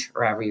Wind,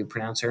 or however you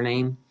pronounce her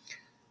name.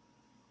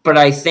 But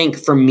I think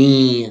for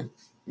me,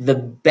 the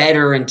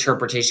better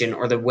interpretation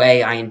or the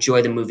way I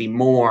enjoy the movie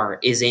more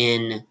is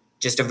in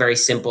just a very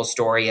simple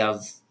story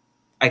of,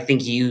 I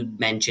think you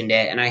mentioned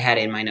it, and I had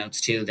it in my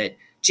notes too, that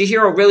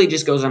Chihiro really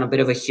just goes on a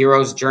bit of a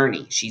hero's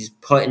journey. She's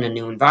put in a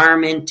new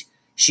environment.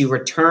 She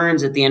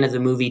returns at the end of the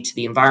movie to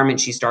the environment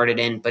she started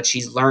in, but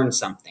she's learned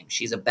something.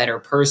 She's a better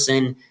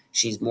person.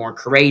 She's more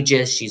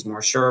courageous. She's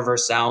more sure of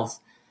herself.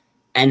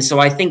 And so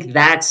I think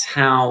that's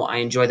how I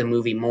enjoy the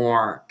movie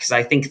more, because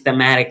I think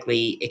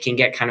thematically it can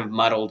get kind of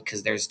muddled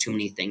because there's too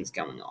many things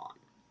going on.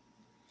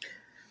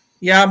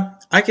 Yeah,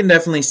 I can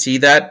definitely see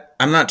that.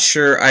 I'm not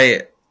sure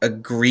I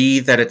agree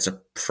that it's a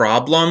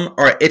problem,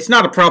 or it's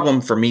not a problem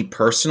for me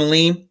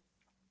personally.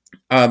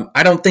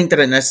 I don't think that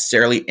it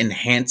necessarily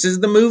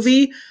enhances the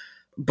movie,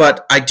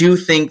 but I do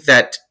think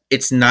that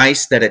it's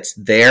nice that it's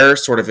there,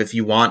 sort of if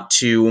you want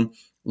to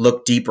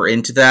look deeper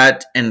into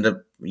that. And,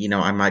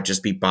 I might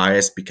just be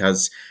biased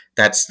because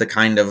that's the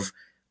kind of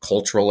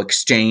cultural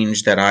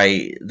exchange that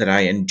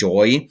I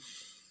enjoy.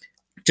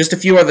 Just a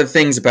few other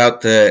things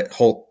about the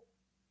whole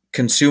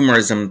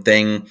consumerism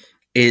thing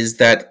is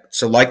that,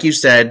 so like you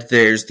said,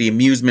 there's the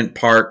amusement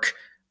park.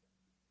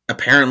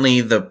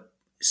 Apparently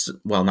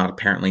not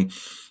apparently,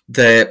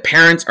 the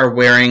parents are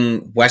wearing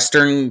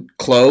Western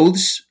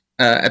clothes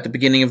at the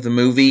beginning of the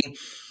movie.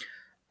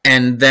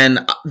 And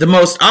then the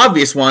most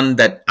obvious one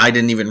that I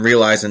didn't even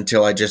realize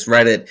until I just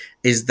read it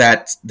is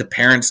that the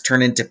parents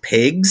turn into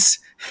pigs.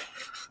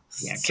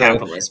 Yeah,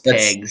 capitalist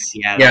pigs.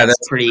 Yeah,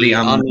 that's pretty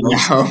on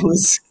the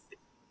nose.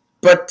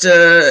 But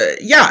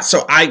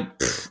so I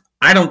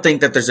don't think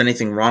that there's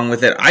anything wrong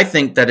with it. I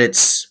think that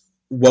it's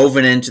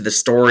woven into the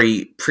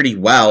story pretty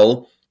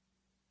well.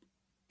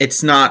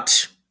 It's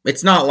not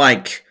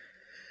like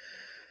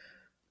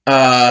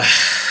I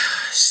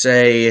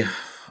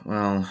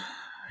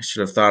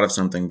should have thought of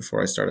something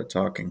before I started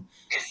talking.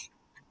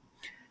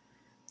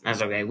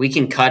 That's okay. We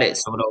can cut it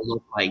so it'll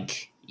look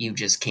like you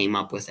just came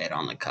up with it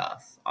on the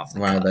cuff, off the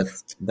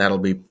cuff. That'll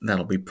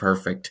be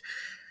perfect.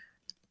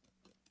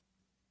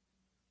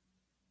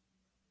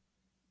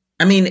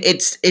 I mean,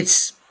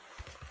 it's.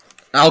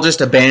 I'll just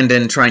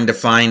abandon trying to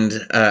find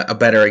a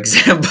better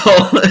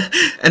example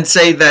and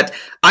say that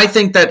I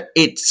think that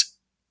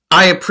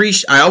I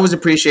always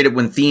appreciate it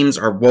when themes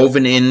are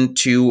woven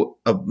into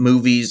a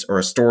movie's or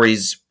a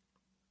story's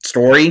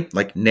story,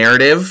 like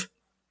narrative,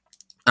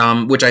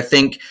 which I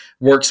think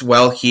works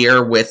well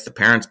here with the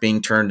parents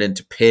being turned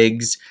into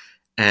pigs,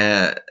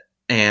 and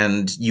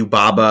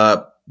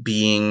Yubaba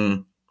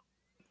being,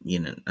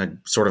 a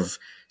sort of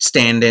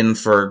stand-in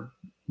for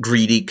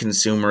greedy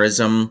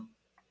consumerism.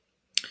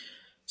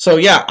 So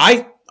yeah,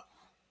 I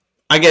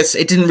guess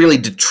it didn't really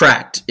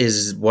detract,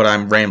 is what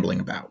I'm rambling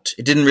about.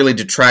 It didn't really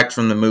detract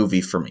from the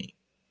movie for me.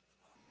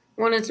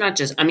 Well, it's not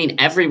just, I mean,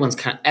 everyone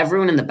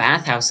in the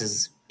bathhouse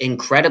is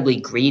incredibly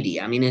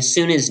greedy. I mean, as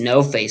soon as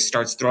No Face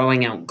starts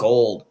throwing out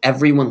gold,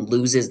 everyone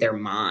loses their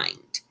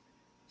mind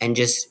and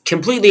just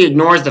completely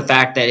ignores the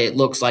fact that it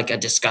looks like a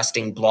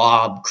disgusting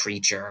blob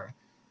creature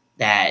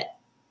that,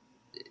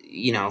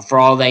 for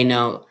all they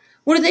know,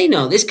 what do they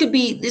know? This could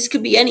be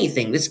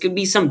anything. This could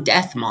be some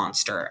death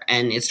monster,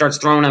 and it starts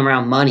throwing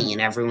around money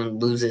and everyone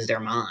loses their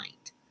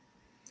mind.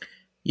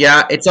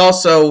 Yeah, it's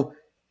also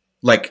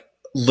like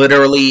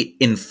literally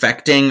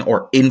infecting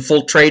or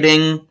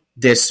infiltrating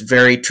this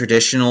very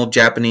traditional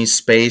Japanese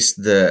space.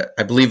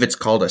 I believe it's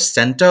called a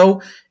sento,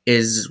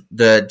 is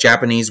the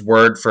Japanese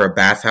word for a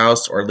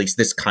bathhouse, or at least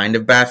this kind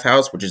of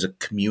bathhouse, which is a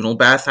communal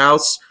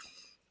bathhouse.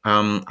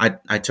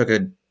 I took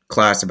a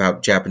class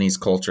about Japanese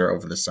culture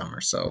over the summer,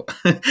 so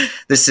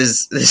this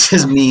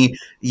is me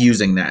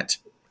using that.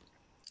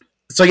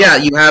 So yeah,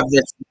 you have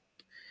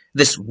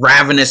this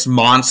ravenous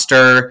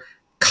monster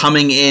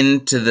coming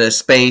into the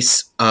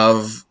space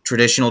of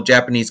traditional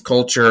Japanese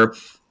culture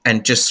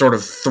and just sort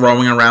of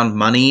throwing around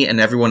money, and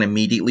everyone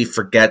immediately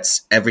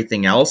forgets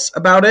everything else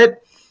about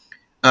it,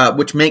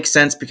 which makes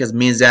sense because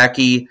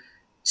Miyazaki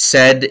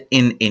said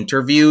in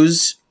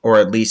interviews, or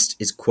at least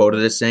is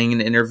quoted as saying in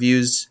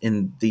interviews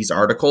in these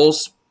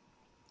articles,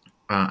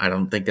 I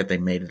don't think that they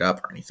made it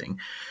up or anything,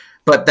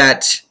 but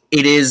that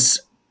it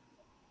is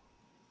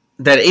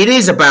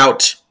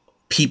about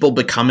people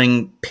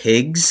becoming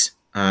pigs.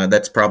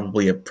 That's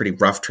probably a pretty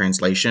rough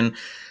translation,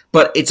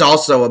 but it's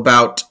also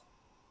about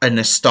a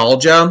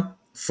nostalgia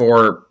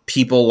for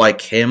people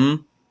like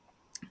him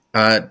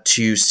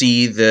to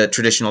see the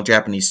traditional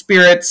Japanese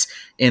spirits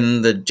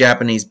in the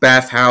Japanese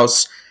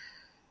bathhouse,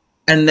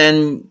 and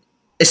then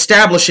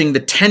establishing the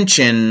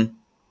tension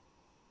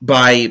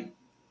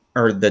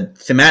or the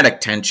thematic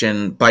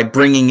tension by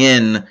bringing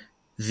in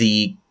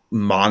the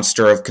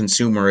monster of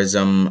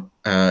consumerism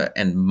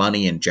and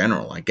money in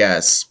general, I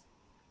guess,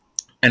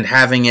 and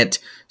having it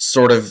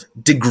sort of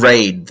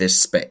degrade this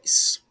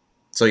space.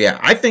 So yeah,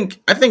 I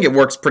think it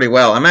works pretty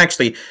well. I'm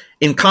actually,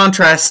 in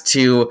contrast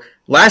to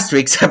last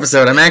week's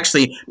episode, I'm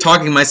actually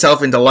talking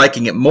myself into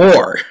liking it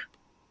more.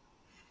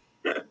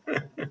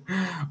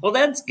 Well,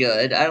 that's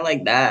good. I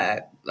like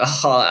that.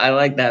 I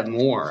like that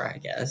more, I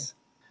guess.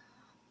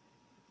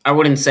 I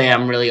wouldn't say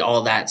I'm really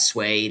all that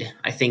swayed.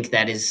 I think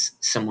that is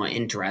somewhat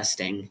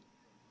interesting.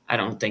 I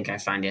don't think I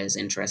find it as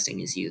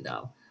interesting as you,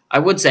 though. I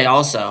would say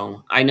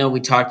also, I know we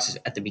talked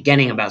at the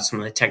beginning about some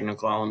of the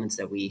technical elements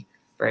that we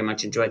very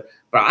much enjoyed,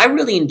 but I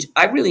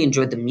really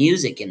enjoyed the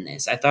music in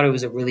this. I thought it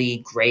was a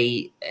really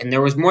great, and there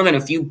was more than a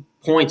few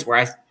points where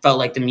I felt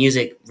like the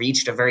music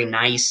reached a very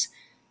nice,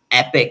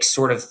 epic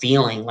sort of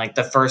feeling. Like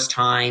the first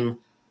time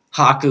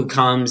Haku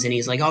comes and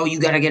he's like, "Oh, you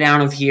got to get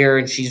out of here,"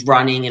 and she's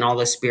running, and all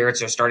the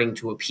spirits are starting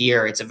to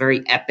appear. It's a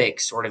very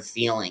epic sort of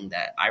feeling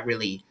that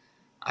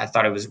I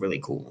thought it was really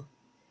cool.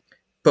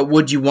 But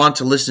would you want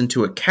to listen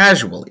to it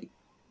casually?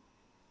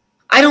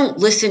 I don't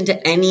listen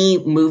to any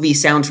movie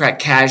soundtrack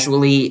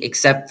casually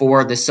except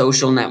for The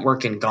Social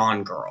Network and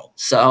Gone Girl.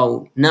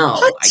 So, no,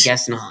 What? I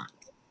guess not.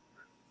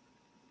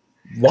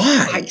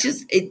 Why?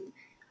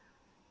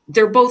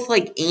 They're both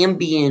like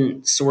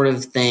ambient sort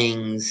of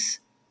things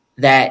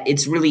that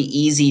it's really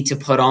easy to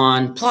put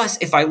on. Plus,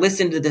 if I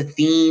listen to the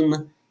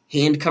theme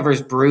Hand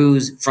Covers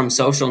Bruise from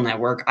Social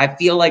Network, I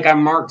feel like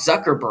I'm Mark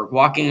Zuckerberg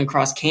walking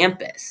across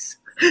campus.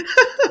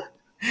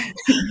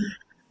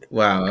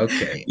 Wow,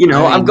 okay.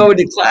 I'm going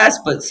to class,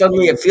 but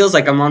suddenly it feels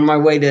like I'm on my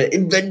way to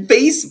invent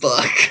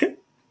Facebook.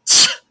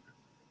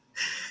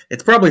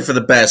 It's probably for the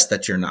best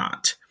that you're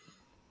not.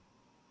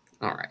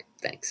 All right,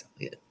 thanks.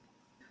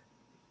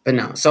 But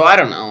no, so I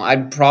don't know.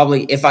 I'd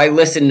probably, if I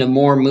listened to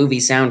more movie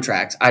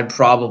soundtracks, I'd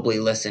probably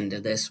listen to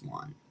this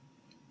one.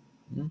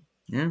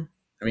 Yeah.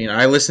 I mean,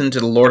 I listened to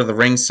the Lord of the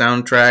Rings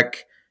soundtrack.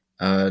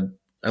 I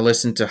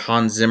listened to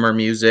Hans Zimmer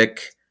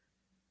music.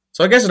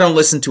 So I guess I don't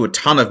listen to a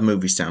ton of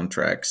movie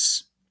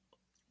soundtracks.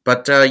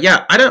 But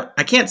yeah,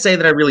 I can't say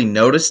that I really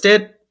noticed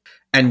it,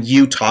 and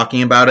you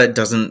talking about it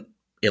doesn't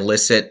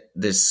elicit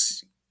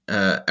this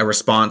a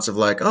response of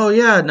like, oh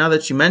yeah, now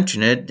that you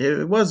mention it,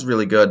 it was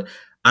really good.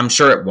 I'm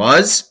sure it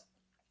was.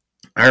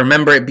 I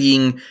remember it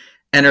being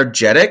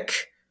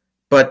energetic,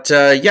 but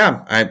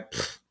yeah,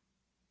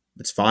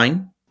 it's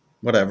fine.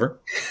 Whatever.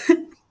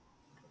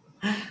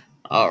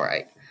 All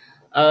right.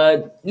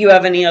 You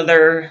have any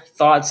other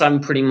thoughts?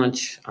 I'm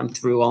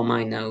through all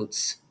my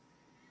notes.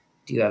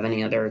 Do you have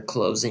any other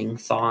closing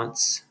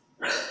thoughts?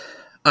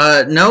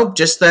 No,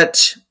 just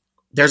that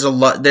there's a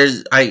lot.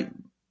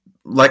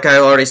 Like I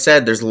already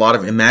said, there's a lot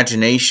of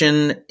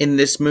imagination in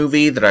this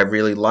movie that I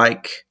really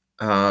like.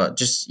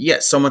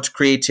 So much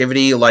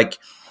creativity. It's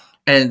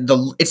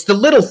the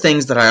little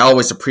things that I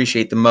always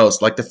appreciate the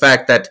most, like the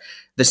fact that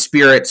the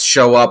spirits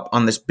show up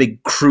on this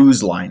big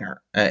cruise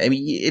liner. I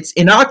mean, it's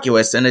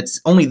innocuous and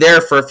it's only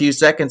there for a few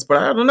seconds, but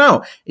I don't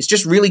know. It's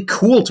just really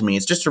cool to me.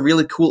 It's just a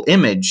really cool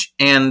image,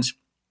 and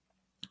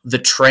the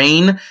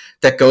train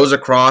that goes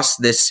across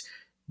this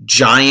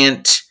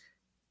giant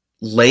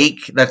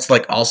lake that's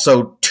like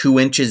also 2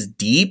 inches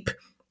deep.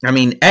 I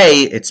mean,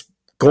 A, it's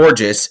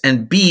gorgeous,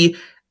 and B,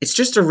 it's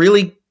just a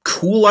really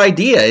cool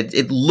idea.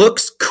 It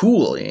looks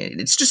cool.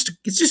 It's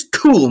just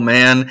cool,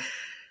 man.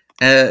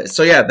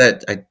 So yeah,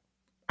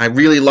 I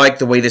really like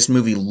the way this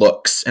movie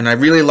looks, and I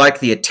really like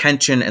the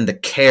attention and the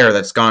care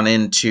that's gone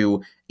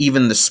into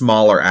even the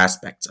smaller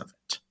aspects of it.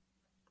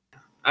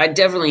 I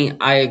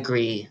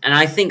agree. And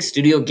I think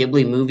Studio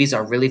Ghibli movies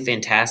are really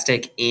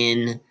fantastic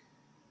they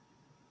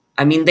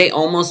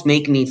almost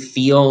make me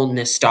feel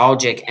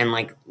nostalgic and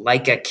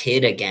like a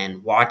kid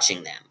again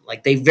watching them.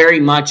 Like they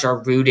very much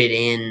are rooted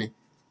in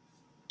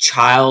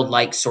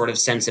childlike sort of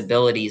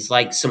sensibilities,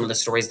 like some of the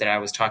stories that I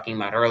was talking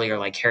about earlier,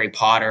 like Harry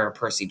Potter or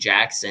Percy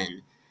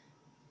Jackson.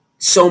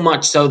 So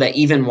much so that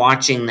even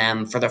watching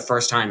them for the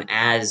first time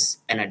as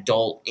an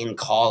adult in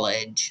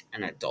college,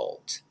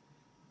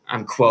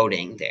 I'm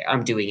quoting there,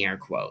 I'm doing air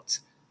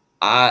quotes.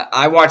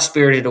 I watched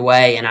Spirited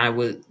Away, and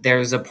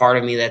there's a part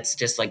of me that's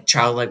just like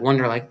childlike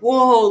wonder, like,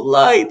 whoa,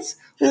 lights,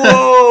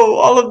 whoa,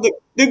 all of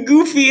the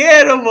goofy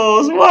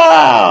animals,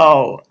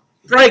 wow.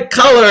 Bright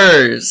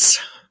colors.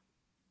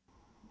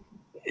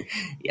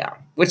 Yeah,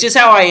 which is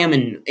how I am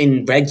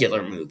in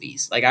regular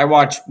movies. Like I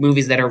watch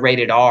movies that are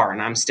rated R,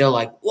 and I'm still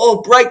like,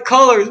 whoa, bright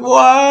colors,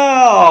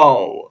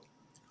 wow.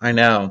 I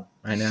know.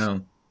 I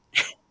know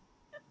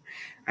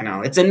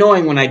it's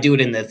annoying when I do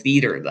it in the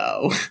theater,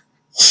 though.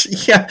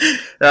 Yeah,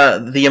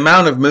 the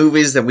amount of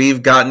movies that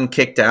we've gotten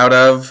kicked out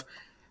of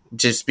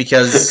just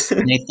because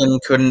Nathan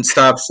couldn't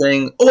stop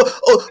saying, wow!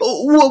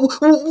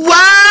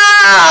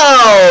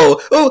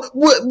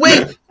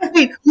 Wait,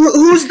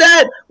 who's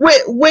that?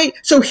 Wait,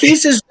 so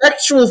he's his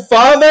actual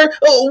father?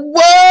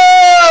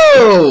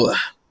 Whoa!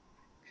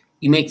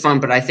 You make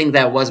fun, but I think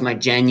that was my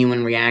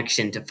genuine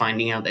reaction to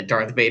finding out that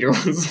Darth Vader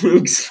was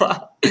Luke's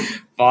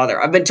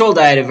father. I've been told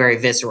I had a very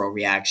visceral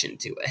reaction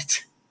to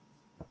it.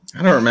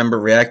 I don't remember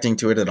reacting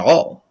to it at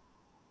all.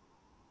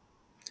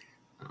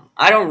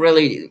 I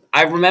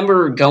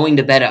remember going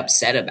to bed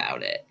upset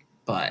about it,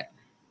 but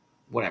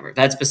whatever.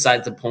 That's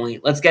besides the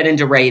point. Let's get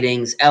into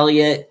ratings.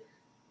 Elliot,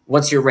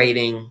 what's your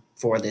rating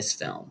for this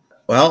film?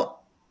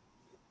 Well,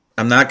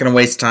 I'm not going to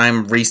waste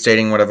time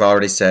restating what I've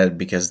already said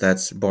because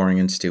that's boring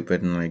and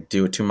stupid and I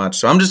do it too much.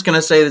 So I'm just going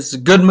to say this is a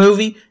good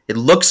movie. It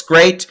looks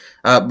great.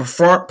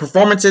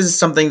 Performances is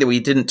something that we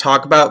didn't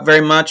talk about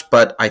very much,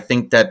 but I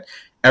think that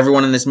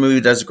everyone in this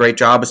movie does a great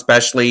job,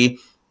 especially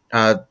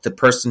the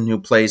person who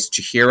plays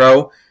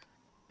Chihiro.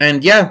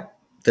 And yeah,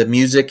 the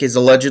music is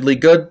allegedly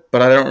good,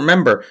 but I don't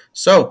remember.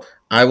 So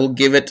I will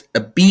give it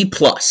a B+.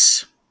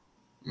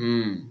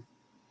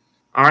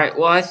 All right.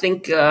 Well, I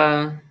think,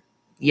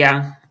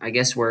 yeah, I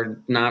guess we're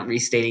not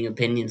restating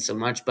opinions so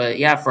much. But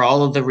yeah, for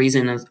all of the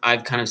reasons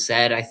I've kind of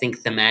said, I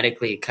think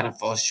thematically it kind of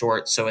falls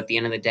short. So at the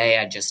end of the day,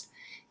 I just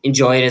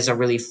enjoy it as a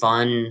really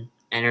fun,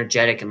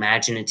 energetic,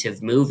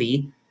 imaginative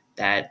movie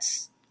that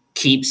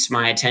keeps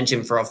my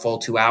attention for a full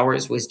 2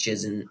 hours, which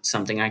isn't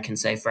something I can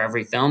say for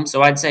every film.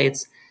 So I'd say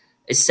it's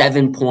a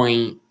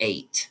 7.8,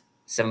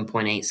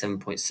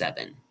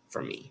 7.7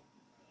 for me.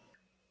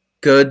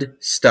 Good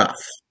stuff.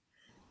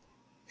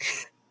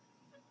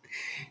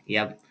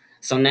 Yep.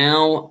 So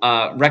now,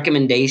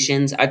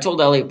 recommendations. I told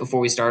Elliot before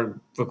we started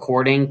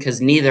recording, because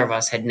neither of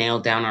us had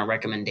nailed down our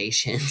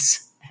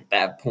recommendations at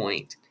that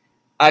point.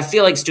 I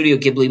feel like Studio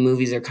Ghibli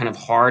movies are kind of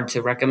hard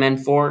to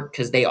recommend for,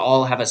 because they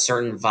all have a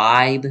certain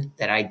vibe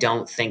that I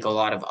don't think a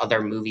lot of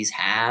other movies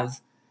have.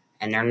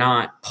 And they're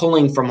not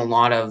pulling from a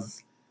lot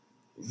of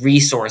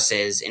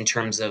resources in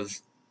terms of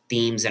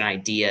themes and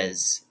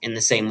ideas in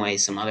the same way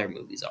some other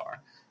movies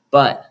are.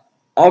 But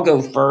I'll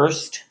go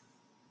first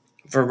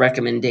for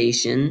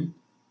recommendation.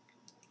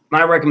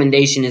 My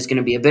recommendation is going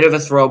to be a bit of a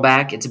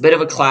throwback. It's a bit of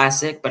a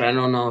classic, but I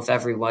don't know if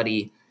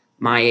everybody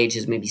my age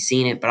has maybe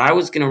seen it. But I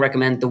was going to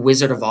recommend The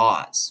Wizard of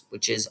Oz,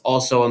 which is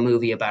also a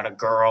movie about a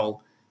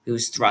girl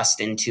who's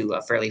thrust into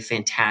a fairly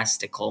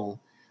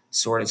fantastical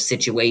sort of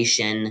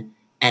situation.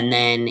 And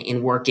then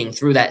in working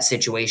through that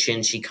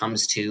situation, she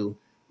comes to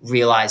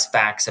realize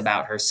facts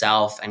about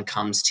herself and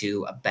comes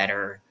to a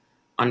better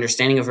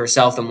understanding of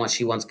herself and what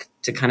she wants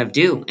to kind of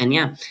do. And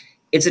yeah,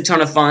 it's a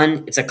ton of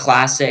fun. It's a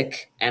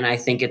classic, and I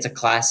think it's a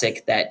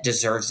classic that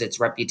deserves its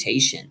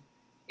reputation.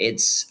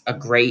 It's a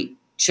great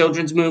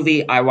children's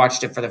movie. I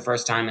watched it for the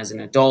first time as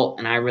an adult,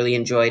 and I really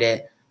enjoyed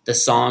it. The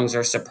songs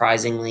are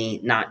surprisingly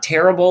not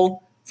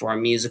terrible for a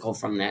musical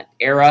from that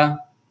era,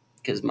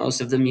 because most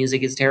of the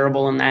music is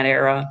terrible in that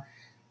era,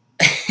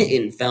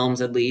 in films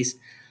at least.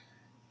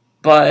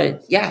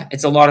 But yeah,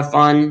 it's a lot of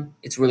fun.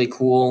 It's really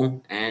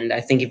cool, and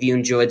I think if you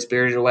enjoyed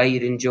Spirited Away,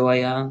 you'd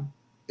enjoy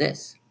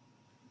this.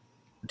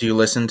 Do you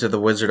listen to the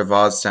Wizard of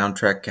Oz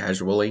soundtrack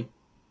casually?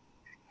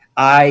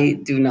 I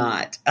do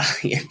not.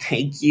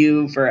 Thank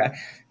you for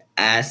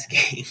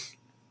asking.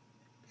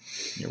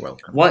 You're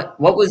welcome. What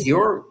was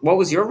your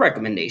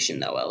recommendation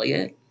though,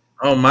 Elliot?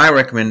 Oh, my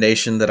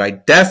recommendation that I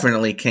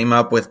definitely came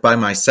up with by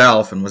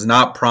myself and was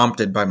not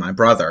prompted by my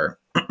brother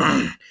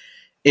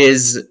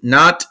is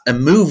not a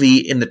movie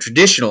in the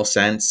traditional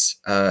sense.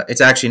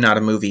 It's actually not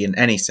a movie in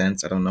any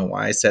sense. I don't know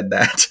why I said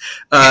that.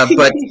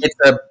 But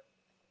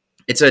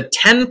it's a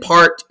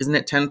 10-part, isn't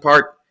it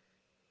 10-part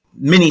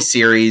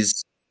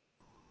miniseries?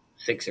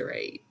 6 or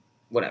 8,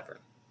 whatever.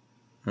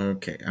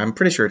 Okay, I'm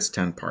pretty sure it's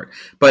 10-part.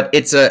 But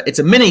it's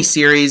a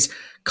mini-series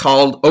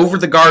called Over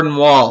the Garden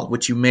Wall,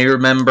 which you may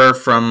remember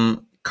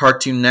from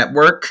Cartoon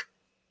Network.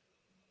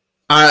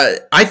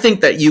 I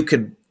think that you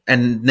could,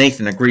 and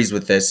Nathan agrees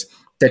with this,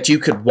 that you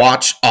could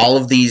watch all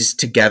of these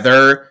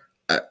together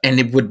and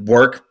it would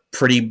work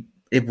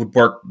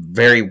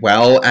very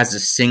well as a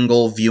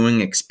single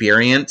viewing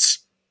experience.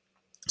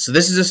 So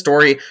this is a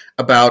story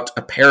about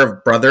a pair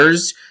of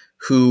brothers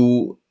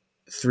who,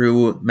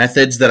 through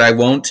methods that I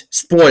won't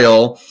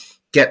spoil,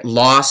 get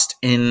lost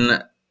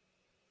in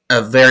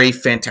a very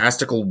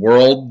fantastical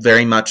world,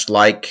 very much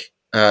like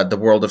the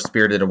world of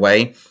Spirited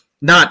Away.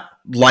 Not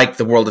like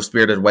the world of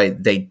Spirited Away.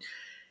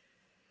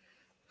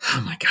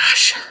 Oh my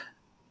gosh.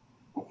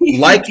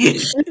 Like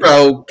the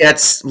hero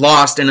gets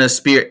lost in a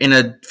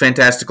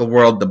fantastical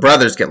world, the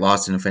brothers get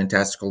lost in a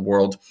fantastical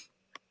world.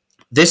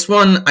 This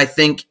one, I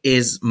think,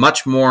 is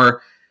much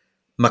more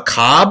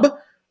macabre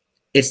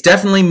It's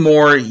definitely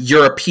more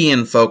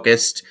European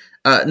focused,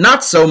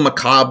 not so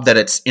macabre that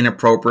it's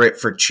inappropriate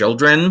for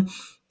children,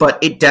 but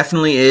it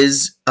definitely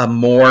is a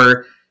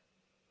more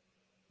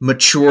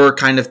mature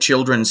kind of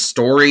children's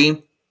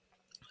story.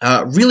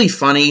 Really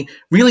funny,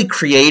 really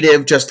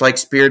creative, just like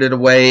Spirited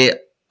Away.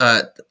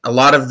 A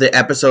lot of the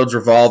episodes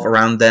revolve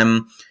around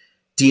them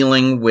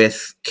dealing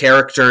with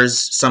characters,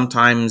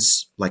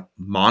 sometimes like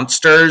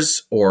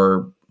monsters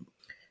or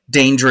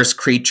dangerous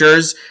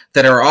creatures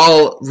that are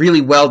all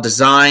really well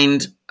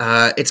designed.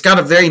 It's got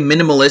a very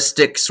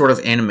minimalistic sort of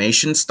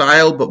animation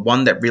style, but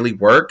one that really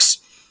works.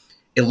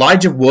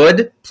 Elijah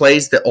Wood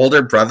plays the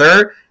older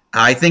brother.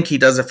 I think he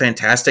does a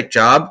fantastic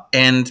job.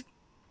 And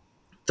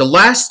the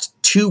last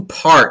two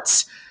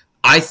parts,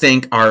 I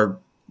think, are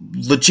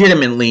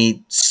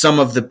legitimately some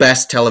of the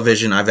best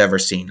television I've ever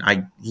seen.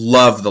 I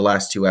love the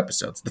last two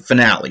episodes, the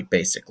finale,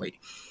 basically.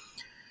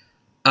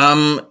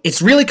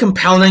 It's really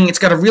compelling. It's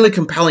got a really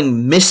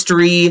compelling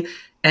mystery.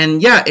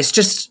 And yeah, it's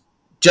just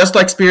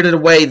like Spirited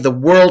Away, the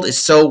world is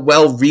so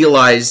well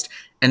realized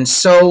and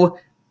so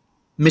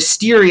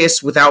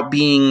mysterious without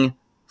being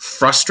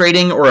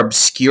frustrating or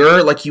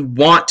obscure. Like, you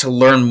want to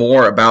learn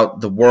more about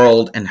the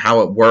world and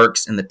how it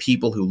works and the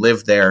people who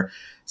live there.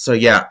 So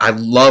yeah, I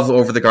love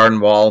Over the Garden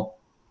Wall.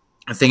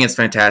 I think it's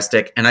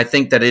fantastic, and I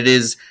think that it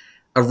is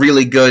a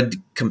really good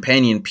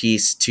companion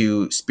piece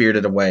to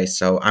Spirited Away.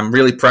 So I'm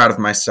really proud of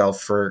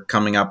myself for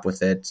coming up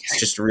with it. It's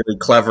just a really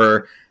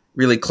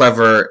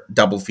clever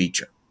double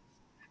feature.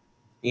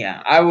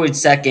 Yeah, I would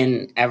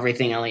second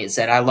everything Elliot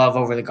said. I love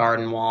Over the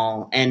Garden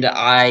Wall, and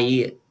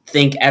I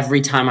think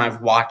every time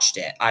I've watched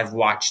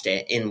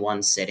it in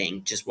one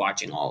sitting, just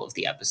watching all of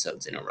the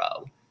episodes in a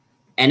row.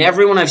 And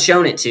everyone I've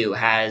shown it to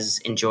has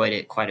enjoyed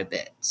it quite a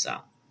bit. So,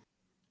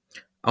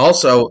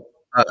 also,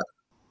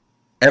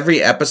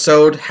 every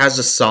episode has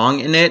a song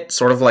in it,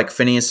 sort of like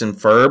Phineas and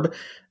Ferb,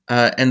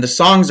 and the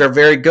songs are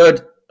very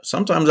good.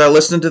 Sometimes I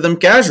listen to them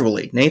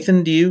casually.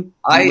 Nathan, do you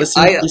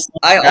listen to these songs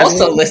casually?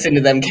 Also listen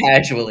to them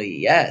casually,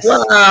 yes.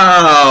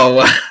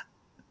 Wow!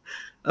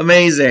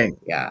 Amazing.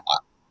 Yeah.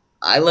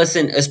 I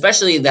listen,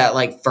 especially that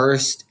like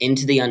first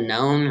Into the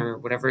Unknown or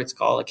whatever it's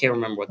called. I can't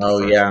remember what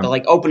the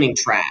like opening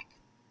track.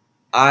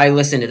 I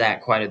listen to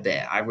that quite a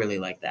bit. I really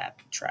like that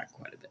track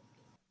quite a bit.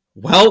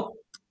 Well,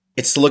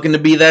 it's looking to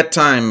be that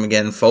time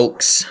again,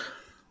 folks.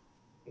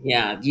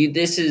 Yeah,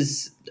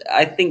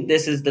 I think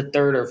this is the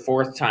third or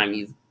fourth time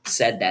you've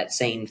said that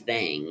same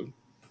thing.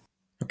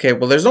 Okay,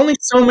 well, there's only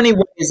so many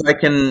ways I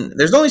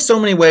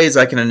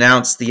can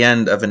announce the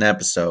end of an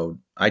episode.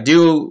 I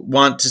do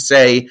want to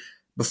say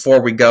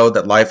before we go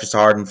that life is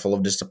hard and full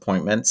of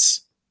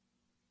disappointments.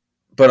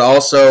 But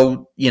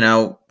also,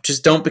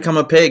 just don't become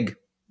a pig.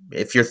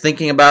 If you're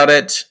thinking about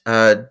it,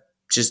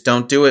 just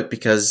don't do it,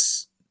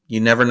 because you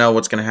never know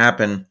what's going to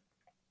happen.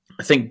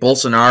 I think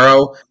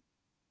Bolsonaro,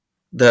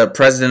 the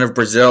president of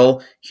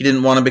Brazil, he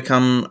didn't want to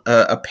become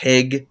a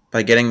pig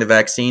by getting the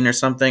vaccine or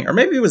something. Or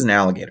maybe it was an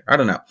alligator. I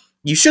don't know.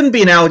 You shouldn't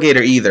be an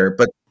alligator either,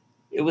 but...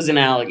 It was an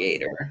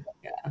alligator.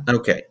 Yeah.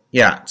 Okay.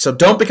 Yeah. So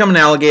don't become an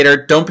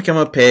alligator. Don't become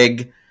a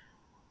pig.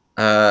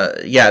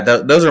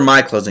 Those are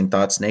my closing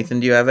thoughts. Nathan,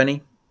 do you have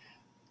any?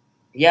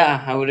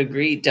 Yeah, I would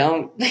agree.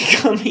 Don't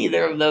become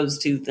either of those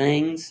two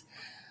things.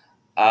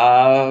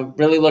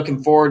 Really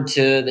looking forward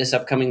to this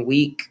upcoming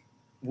week.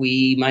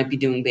 We might be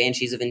doing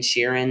Banshees of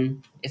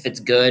Inisherin. If it's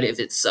good, if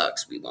it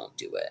sucks, we won't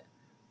do it.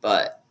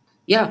 But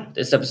yeah,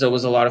 this episode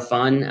was a lot of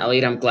fun.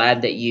 Elliot, I'm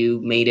glad that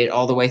you made it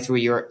all the way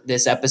through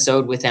this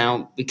episode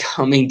without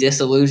becoming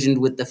disillusioned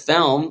with the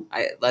film.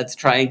 Let's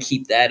try and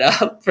keep that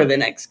up for the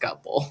next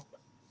couple.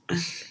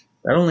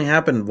 That only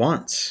happened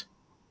once.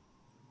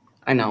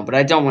 I know, but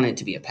I don't want it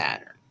to be a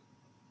pattern.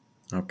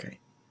 Okay.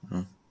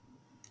 Well.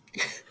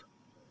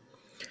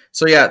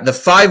 So yeah,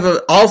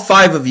 all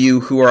five of you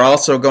who are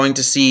also going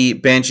to see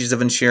Banshees of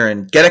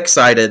Inisherin, get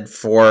excited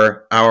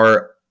for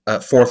our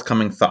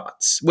forthcoming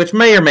thoughts, which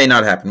may or may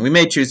not happen. We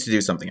may choose to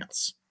do something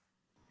else.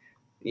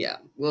 Yeah,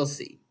 we'll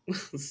see.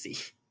 We'll see.